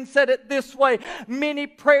 One man said it this way: many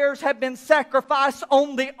prayers have been sacrificed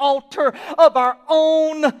on the altar of our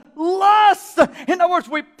own lust. In other words,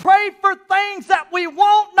 we pray for things that we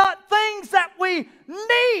want, not things that we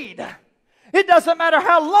need. It doesn't matter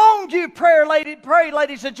how long you pray,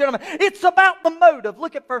 ladies and gentlemen. It's about the motive.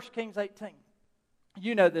 Look at 1 Kings 18.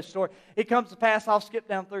 You know this story. It comes to pass, I'll skip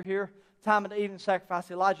down through here time of the evening sacrifice,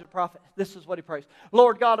 Elijah the prophet, this is what he prays.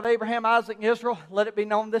 Lord God of Abraham, Isaac, and Israel, let it be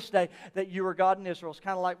known this day that you are God in Israel. It's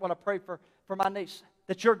kind of like what I prayed for my niece,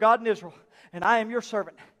 that you're God in Israel, and I am your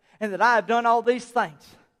servant, and that I have done all these things.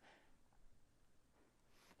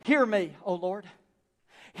 Hear me, O Lord.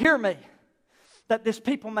 Hear me, that this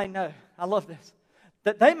people may know. I love this.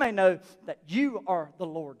 That they may know that you are the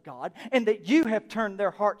Lord God, and that you have turned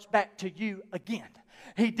their hearts back to you again.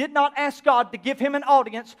 He did not ask God to give him an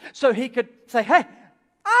audience so he could say, hey,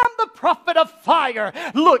 I'm the prophet of fire.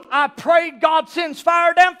 Look, I prayed, God sends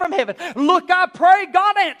fire down from heaven. Look, I prayed,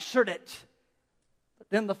 God answered it. But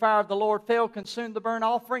then the fire of the Lord fell, consumed the burnt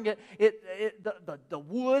offering. The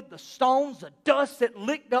wood, the stones, the dust, it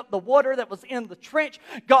licked up the water that was in the trench.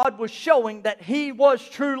 God was showing that He was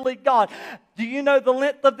truly God. Do you know the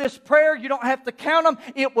length of this prayer? You don't have to count them.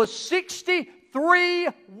 It was 63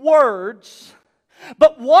 words.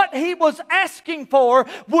 But what he was asking for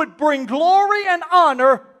would bring glory and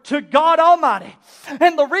honor to God Almighty.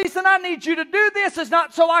 And the reason I need you to do this is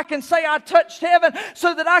not so I can say I touched heaven,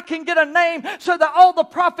 so that I can get a name, so that all the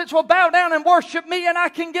prophets will bow down and worship me, and I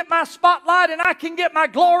can get my spotlight, and I can get my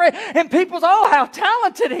glory, and people say, oh, how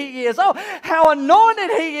talented he is, oh, how anointed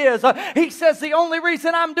he is. He says the only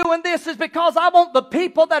reason I'm doing this is because I want the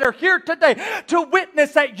people that are here today to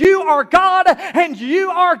witness that you are God, and you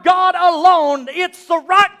are God alone. It's the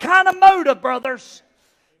right kind of motive, brothers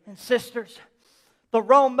and sisters. The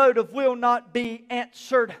wrong motive will not be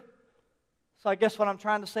answered. So I guess what I'm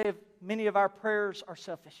trying to say is many of our prayers are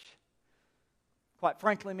selfish. Quite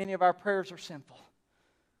frankly, many of our prayers are sinful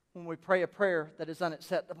when we pray a prayer that is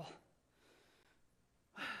unacceptable.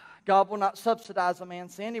 God will not subsidize a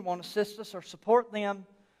man's sin. He won't assist us or support them.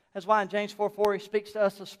 That's why in James 4:4 He speaks to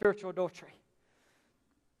us of spiritual adultery.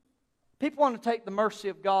 People want to take the mercy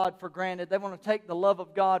of God for granted. They want to take the love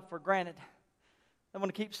of God for granted. They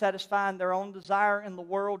want to keep satisfying their own desire in the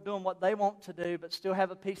world, doing what they want to do, but still have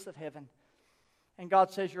a piece of heaven. And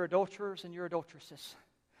God says, you're adulterers and you're adulteresses.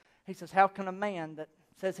 He says, how can a man that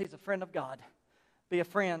says he's a friend of God be a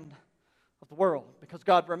friend of the world? Because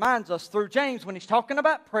God reminds us through James, when he's talking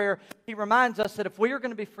about prayer, he reminds us that if we are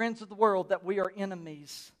going to be friends of the world, that we are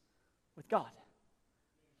enemies with God.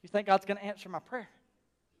 You think God's going to answer my prayer?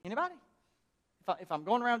 Anybody? If I'm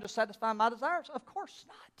going around just satisfying my desires? Of course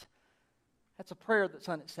not. That's a prayer that's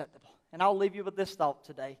unacceptable. And I'll leave you with this thought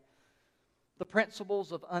today. The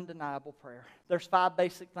principles of undeniable prayer. There's 5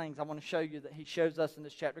 basic things I want to show you that he shows us in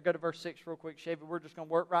this chapter. Go to verse 6 real quick, Chevy. We're just going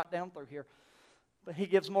to work right down through here. But he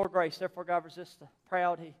gives more grace. Therefore, God resists the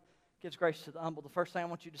proud. He gives grace to the humble. The first thing I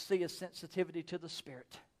want you to see is sensitivity to the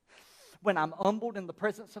Spirit. When I'm humbled in the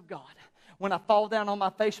presence of God, when I fall down on my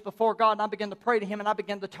face before God and I begin to pray to Him and I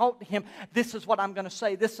begin to talk to Him, this is what I'm going to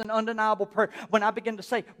say. This is an undeniable prayer. When I begin to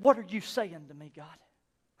say, what are you saying to me, God?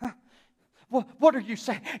 Huh? What are you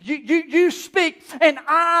saying? You speak and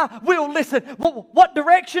I will listen. What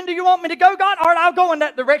direction do you want me to go, God? All right, I'll go in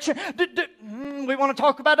that direction. We want to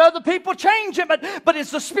talk about other people changing, but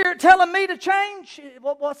is the Spirit telling me to change?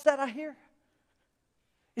 What's that I hear?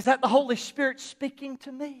 Is that the Holy Spirit speaking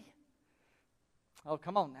to me? Oh,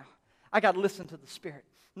 come on now. I got to listen to the Spirit.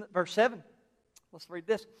 Verse 7. Let's read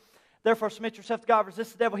this. Therefore, submit yourself to God.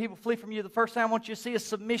 Resist the devil. He will flee from you. The first thing I want you to see is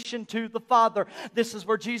submission to the Father. This is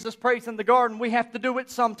where Jesus prays in the garden. We have to do it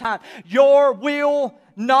sometime. Your will,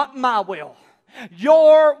 not my will.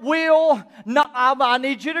 Your will, not... I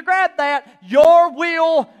need you to grab that. Your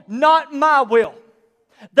will, not my will.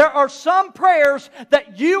 There are some prayers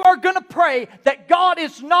that you are going to pray that God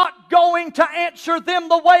is not going to answer them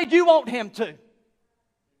the way you want Him to.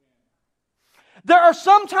 There are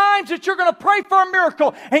some times that you're going to pray for a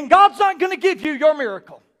miracle and God's not going to give you your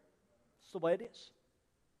miracle. It's the way it is.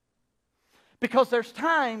 Because there's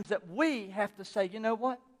times that we have to say, you know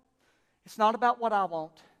what? It's not about what I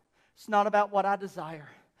want. It's not about what I desire.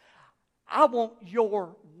 I want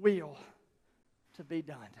your will to be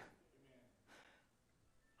done.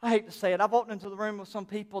 I hate to say it. I've walked into the room with some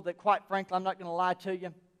people that, quite frankly, I'm not going to lie to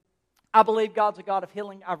you. I believe God's a God of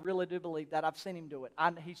healing. I really do believe that. I've seen Him do it.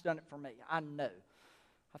 He's done it for me. I know.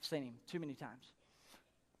 I've seen Him too many times.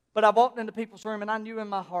 But I walked into people's room and I knew in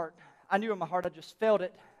my heart, I just felt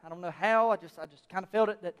it. I don't know how. I just kind of felt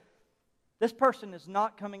it that this person is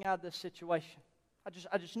not coming out of this situation.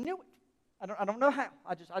 I just knew it. I don't know how.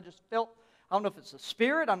 I just felt. I don't know if it's the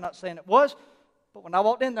Spirit. I'm not saying it was. But when I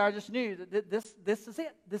walked in there, I just knew that this is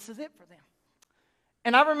it. This is it for them.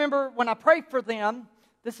 And I remember when I prayed for them,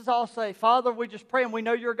 this is all I say, Father, we just pray and we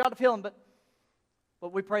know you're a God of healing,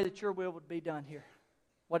 but we pray that your will would be done here.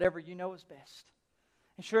 Whatever you know is best.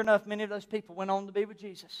 And sure enough, many of those people went on to be with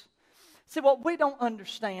Jesus. See, what we don't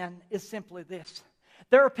understand is simply this.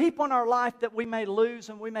 There are people in our life that we may lose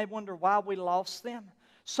and we may wonder why we lost them.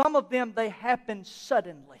 Some of them, they happen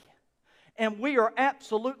suddenly. And we are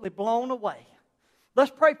absolutely blown away.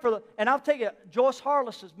 Let's pray for and I'll tell you, Joyce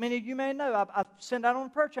Harless, as many of you may know, I've sent out on the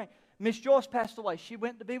prayer chain. Miss Joyce passed away. She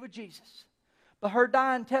went to be with Jesus. But her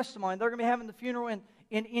dying testimony, they're going to be having the funeral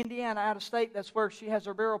in Indiana, out of state. That's where she has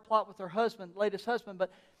her burial plot with her husband, latest husband.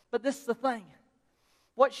 But this is the thing.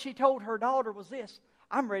 What she told her daughter was this: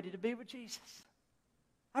 I'm ready to be with Jesus.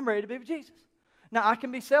 I'm ready to be with Jesus. Now, I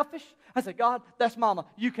can be selfish. I say, God, that's Mama.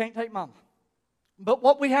 You can't take Mama. But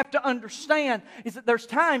what we have to understand is that there's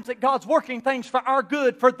times that God's working things for our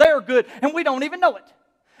good, for their good, and we don't even know it.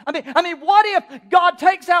 I mean, what if God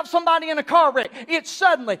takes out somebody in a car wreck? It's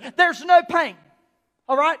suddenly. There's no pain.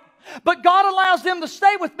 All right? But God allows them to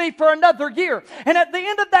stay with me for another year. And at the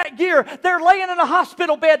end of that year, they're laying in a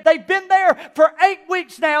hospital bed. They've been there for 8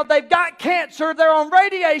 weeks now. They've got cancer. They're on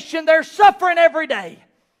radiation. They're suffering every day.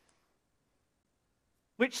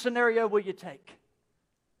 Which scenario will you take?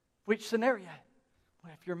 Which scenario?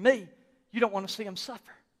 Well, if you're me, you don't want to see them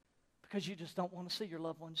suffer because you just don't want to see your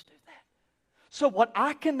loved ones do that. So what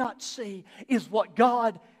I cannot see is what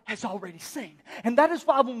God has already seen. And that is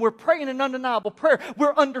why when we're praying an undeniable prayer,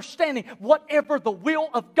 we're understanding whatever the will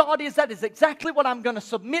of God is, that is exactly what I'm going to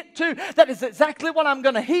submit to. That is exactly what I'm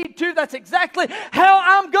going to heed to. That's exactly how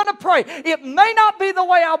I'm going to pray. It may not be the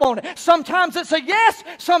way I want it. Sometimes it's a yes.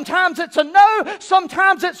 Sometimes it's a no.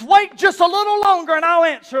 Sometimes it's wait just a little longer and I'll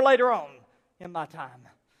answer later on in my time.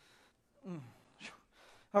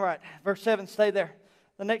 All right, verse 7, stay there.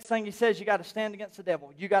 The next thing he says, you got to stand against the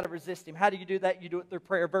devil. You got to resist him. How do you do that? You do it through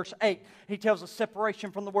prayer. Verse 8, he tells us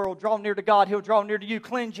separation from the world. Draw near to God. He'll draw near to you.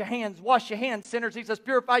 Cleanse your hands. Wash your hands, sinners. He says,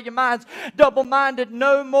 purify your minds. Double-minded.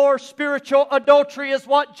 No more spiritual adultery is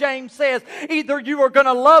what James says. Either you are going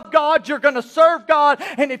to love God, you're going to serve God.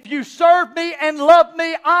 And if you serve me and love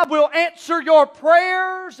me, I will answer your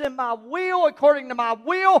prayers in my will, according to my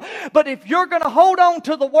will. But if you're going to hold on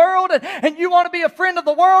to the world and you want to be a friend of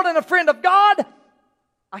the world and a friend of God,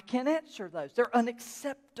 I can't answer those. They're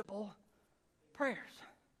unacceptable prayers.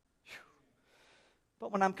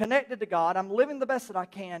 But when I'm connected to God, I'm living the best that I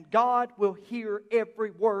can, God will hear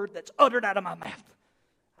every word that's uttered out of my mouth.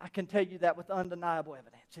 I can tell you that with undeniable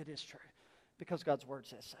evidence. It is true. Because God's Word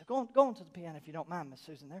says so. Go on to the piano if you don't mind, Miss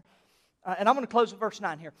Susan there. And I'm going to close with verse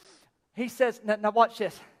 9 here. He says, now watch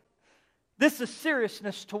this. This is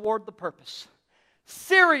seriousness toward the purpose.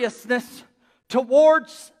 Seriousness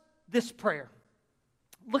towards this prayer.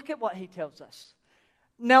 Look at what he tells us.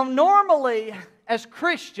 Now, normally, as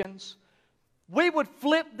Christians, we would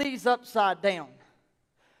flip these upside down.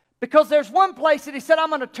 Because there's one place that he said, I'm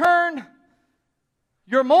going to turn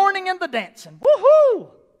your mourning into dancing. Woohoo!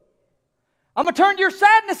 I'm going to turn your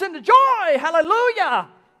sadness into joy. Hallelujah!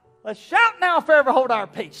 Let's shout now if we ever hold our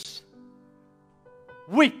peace.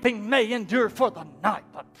 Weeping may endure for the night,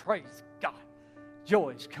 but praise God,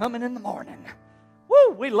 joy's coming in the morning.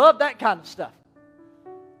 Woo! We love that kind of stuff.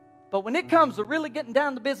 But when it comes to really getting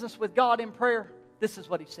down to business with God in prayer, this is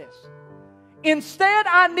what he says. Instead,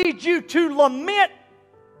 I need you to lament,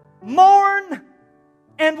 mourn,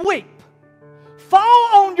 and weep.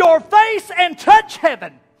 Fall on your face and touch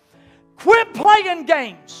heaven. Quit playing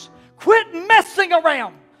games. Quit messing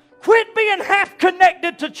around. Quit being half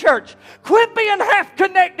connected to church. Quit being half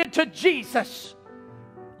connected to Jesus.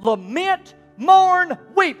 Lament, mourn,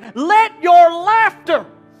 weep. Let your laughter,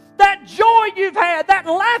 that joy you've had, that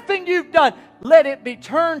laughing you've done, let it be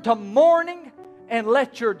turned to mourning, and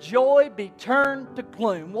let your joy be turned to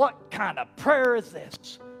gloom. What kind of prayer is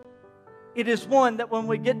this? It is one that when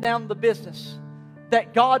we get down to the business,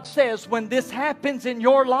 that God says when this happens in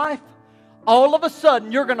your life, all of a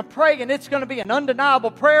sudden you're going to pray and it's going to be an undeniable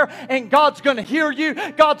prayer and God's going to hear you.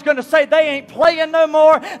 God's going to say they ain't playing no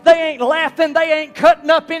more. They ain't laughing. They ain't cutting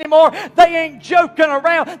up anymore. They ain't joking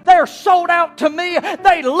around. They're sold out to me.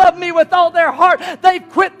 They love me with all their heart. They've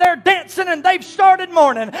quit their dancing and they've started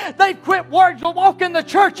mourning. They've quit walking the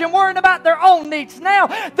church and worrying about their own needs. Now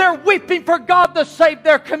they're weeping for God to save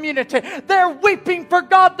their community. They're weeping for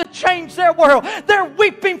God to change their world. They're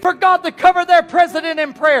weeping for God to cover their president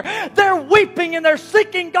in prayer. They're weeping and they're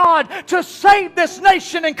seeking God to save this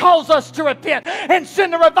nation and cause us to repent and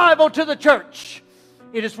send a revival to the church.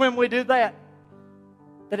 It is when we do that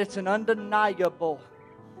that it's an undeniable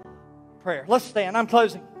prayer. Let's stand. I'm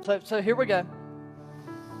closing. So here we go.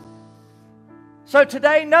 So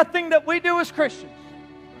today, nothing that we do as Christians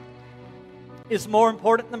is more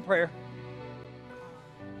important than prayer.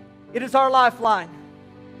 It is our lifeline.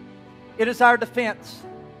 It is our defense.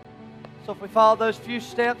 So if we follow those few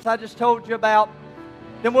steps I just told you about,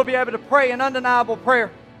 then we'll be able to pray an undeniable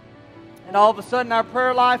prayer. And all of a sudden our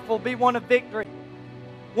prayer life will be one of victory,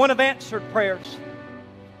 one of answered prayers.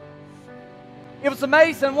 It was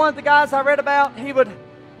amazing. One of the guys I read about, he would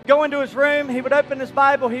go into his room, he would open his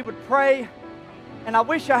Bible, he would pray. And I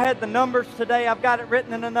wish I had the numbers today. I've got it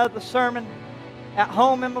written in another sermon at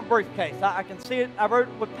home in my briefcase. I can see it. I wrote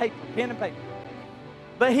it with paper, pen and paper.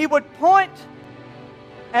 But he would point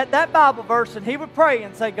at that Bible verse and he would pray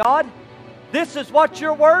and say, God, this is what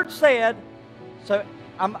your word said. So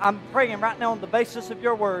I'm praying right now on the basis of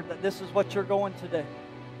your word that this is what you're going to do.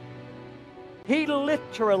 He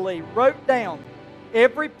literally wrote down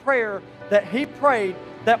every prayer that he prayed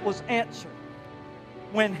that was answered.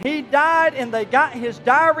 When he died and they got his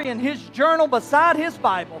diary and his journal beside his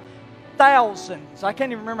Bible, thousands, I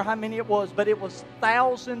can't even remember how many it was, but it was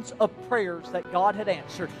thousands of prayers that God had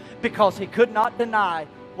answered because he could not deny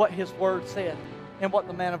what his word said and what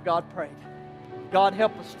the man of God prayed. God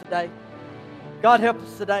help us today. God help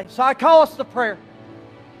us today. So I call us to prayer.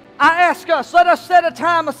 I ask us, let us set a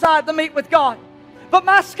time aside to meet with God. But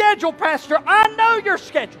my schedule, Pastor, I know your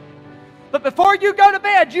schedule. But before you go to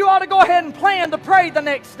bed, you ought to go ahead and plan to pray the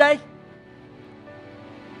next day.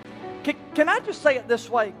 Can I just say it this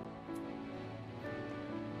way?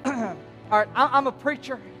 All right, I'm a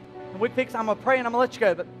preacher. And I'm going to pray and I'm going to let you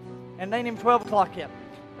go. But and it ain't even 12 o'clock yet.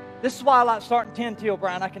 This is why I like starting 10 till,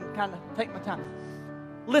 Brian. I can kind of take my time.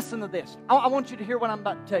 Listen to this. I want you to hear what I'm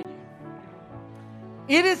about to tell you.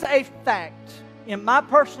 It is a fact in my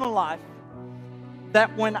personal life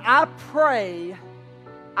that when I pray,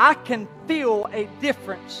 I can feel a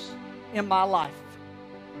difference in my life.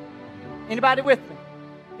 Anybody with me?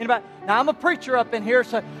 Anybody? Now, I'm a preacher up in here,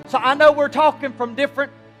 so I know we're talking from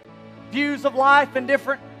different views of life and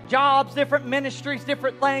different jobs, different ministries,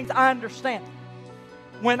 different things. I understand.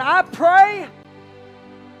 When I pray,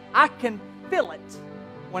 I can feel it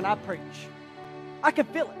when I preach. I can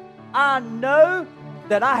feel it. I know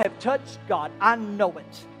that I have touched God. I know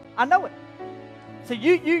it. I know it. So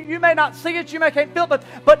you may not see it, you may can't feel it,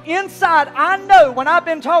 but inside I know when I've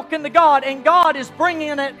been talking to God and God is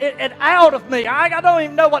bringing it out of me. I don't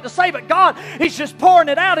even know what to say, but God, He's just pouring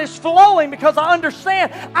it out. It's flowing because I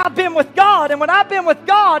understand I've been with God, and when I've been with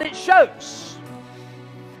God, it shows.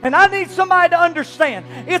 And I need somebody to understand.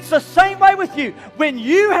 It's the same way with you. When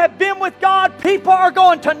you have been with God, people are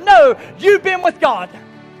going to know you've been with God.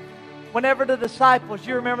 Whenever the disciples,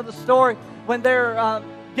 you remember the story when they're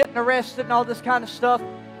getting arrested and all this kind of stuff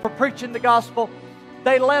for preaching the gospel,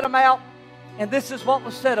 they let them out, and this is what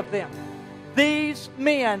was said of them. These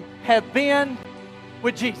men have been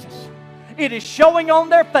with Jesus. It is showing on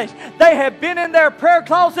their face. They have been in their prayer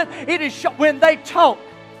closet. It is when they talk,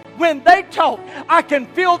 I can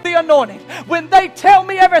feel the anointing. When they tell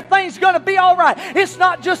me everything's going to be all right, it's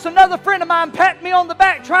not just another friend of mine patting me on the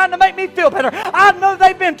back trying to make me feel better. I know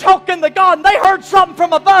they've been talking to God and they heard something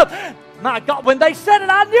from above. My God, when they said it,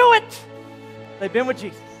 I knew it. They've been with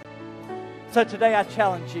Jesus. So today I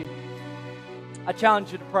challenge you. I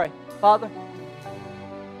challenge you to pray. Father,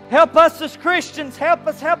 help us as Christians. Help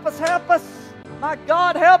us, help us, help us. My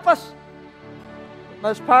God, help us. The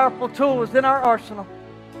most powerful tool is in our arsenal.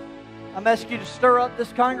 I'm asking you to stir up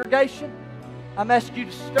this congregation. I'm asking you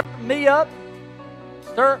to stir me up.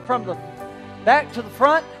 Stir it from the back to the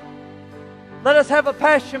front. Let us have a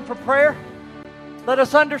passion for prayer. Let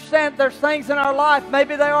us understand there's things in our life,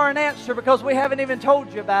 maybe they are an answer because we haven't even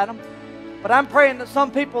told you about them. But I'm praying that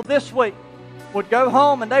some people this week would go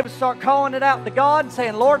home and they would start calling it out to God and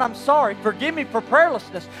saying, Lord, I'm sorry. Forgive me for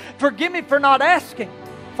prayerlessness. Forgive me for not asking.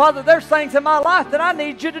 Father, there's things in my life that I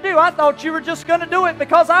need you to do. I thought you were just going to do it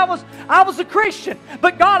because I was a Christian.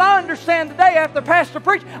 But God, I understand today after Pastor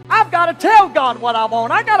preached, I've got to tell God what I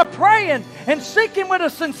want. I've got to pray and seek Him with a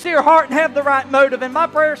sincere heart and have the right motive, and my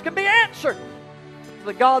prayers can be answered.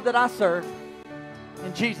 The God that I serve.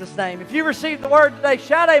 In Jesus' name. If you received the word today,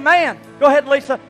 shout amen. Go ahead, Lisa.